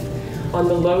Vermont. On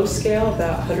the low scale,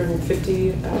 about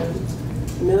 150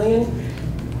 million,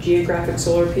 geographic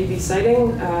solar PV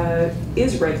siting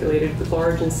is regulated with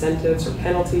large incentives or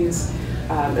penalties,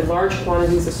 and large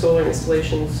quantities of solar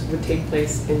installations would take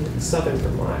place in southern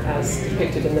Vermont, as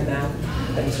depicted in the map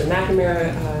that Mr.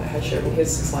 McNamara had showed in his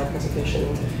slide presentation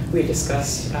we had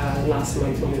discussed last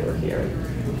month when we were here.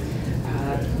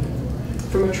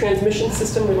 From a transmission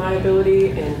system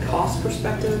reliability and cost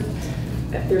perspective,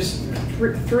 there's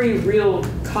three real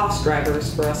cost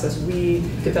drivers for us as we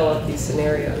develop these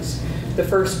scenarios. The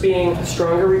first being a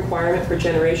stronger requirement for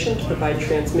generation to provide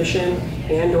transmission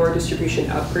and/or distribution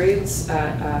upgrades,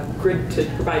 to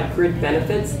provide grid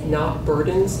benefits, not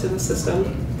burdens to the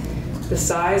system. The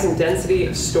size and density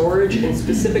of storage and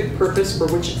specific purpose for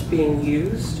which it's being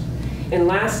used. And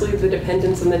lastly, the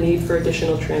dependence on the need for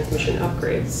additional transmission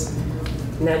upgrades.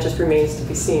 And that just remains to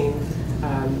be seen.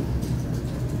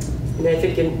 And I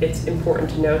think it's important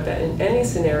to note that in any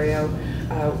scenario,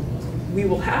 we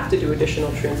will have to do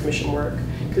additional transmission work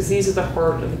because these are the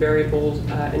heart of the variables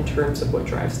in terms of what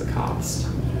drives the cost.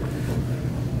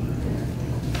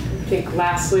 I think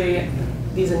lastly,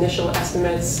 these initial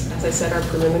estimates, as I said, are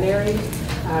preliminary.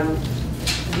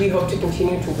 We hope to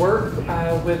continue to work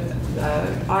with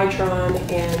ITRON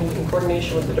and in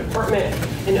coordination with the department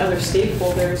and other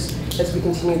stakeholders as we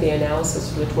continue the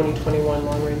analysis for the 2021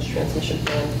 long-range transmission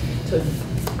plan to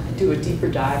do a deeper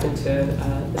dive into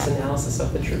this analysis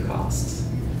of the true costs.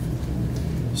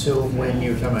 So when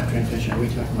you're talking about transmission, are we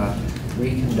talking about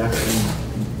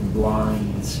reconducting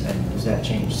lines, and does that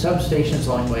change substations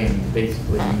along the way? And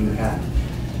basically you have,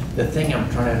 the thing I'm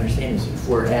trying to understand is if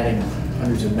we're adding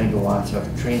hundreds of megawatts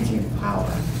of transient power,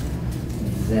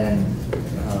 then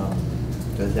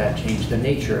does that change the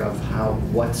nature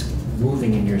of what's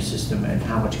moving in your system and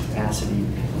how much capacity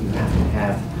you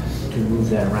have to move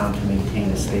that around to maintain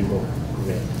a stable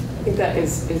grid? I think that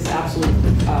is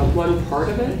absolutely one part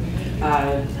of it.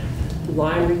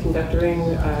 Line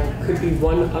reconductoring could be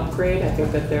one upgrade. I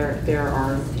think that there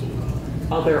are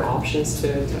other options to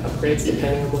upgrades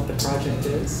depending on what the project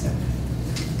is.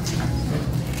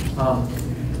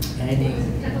 Any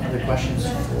other questions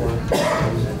for?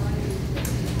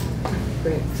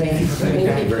 Great. Thank you for coming.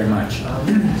 Thank you very much. All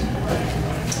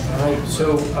right.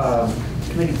 So,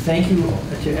 committee, thank you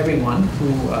to everyone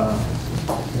who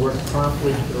worked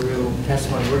promptly through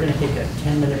testimony. We're going to take a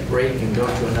 10-minute break and go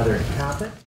to another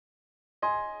topic.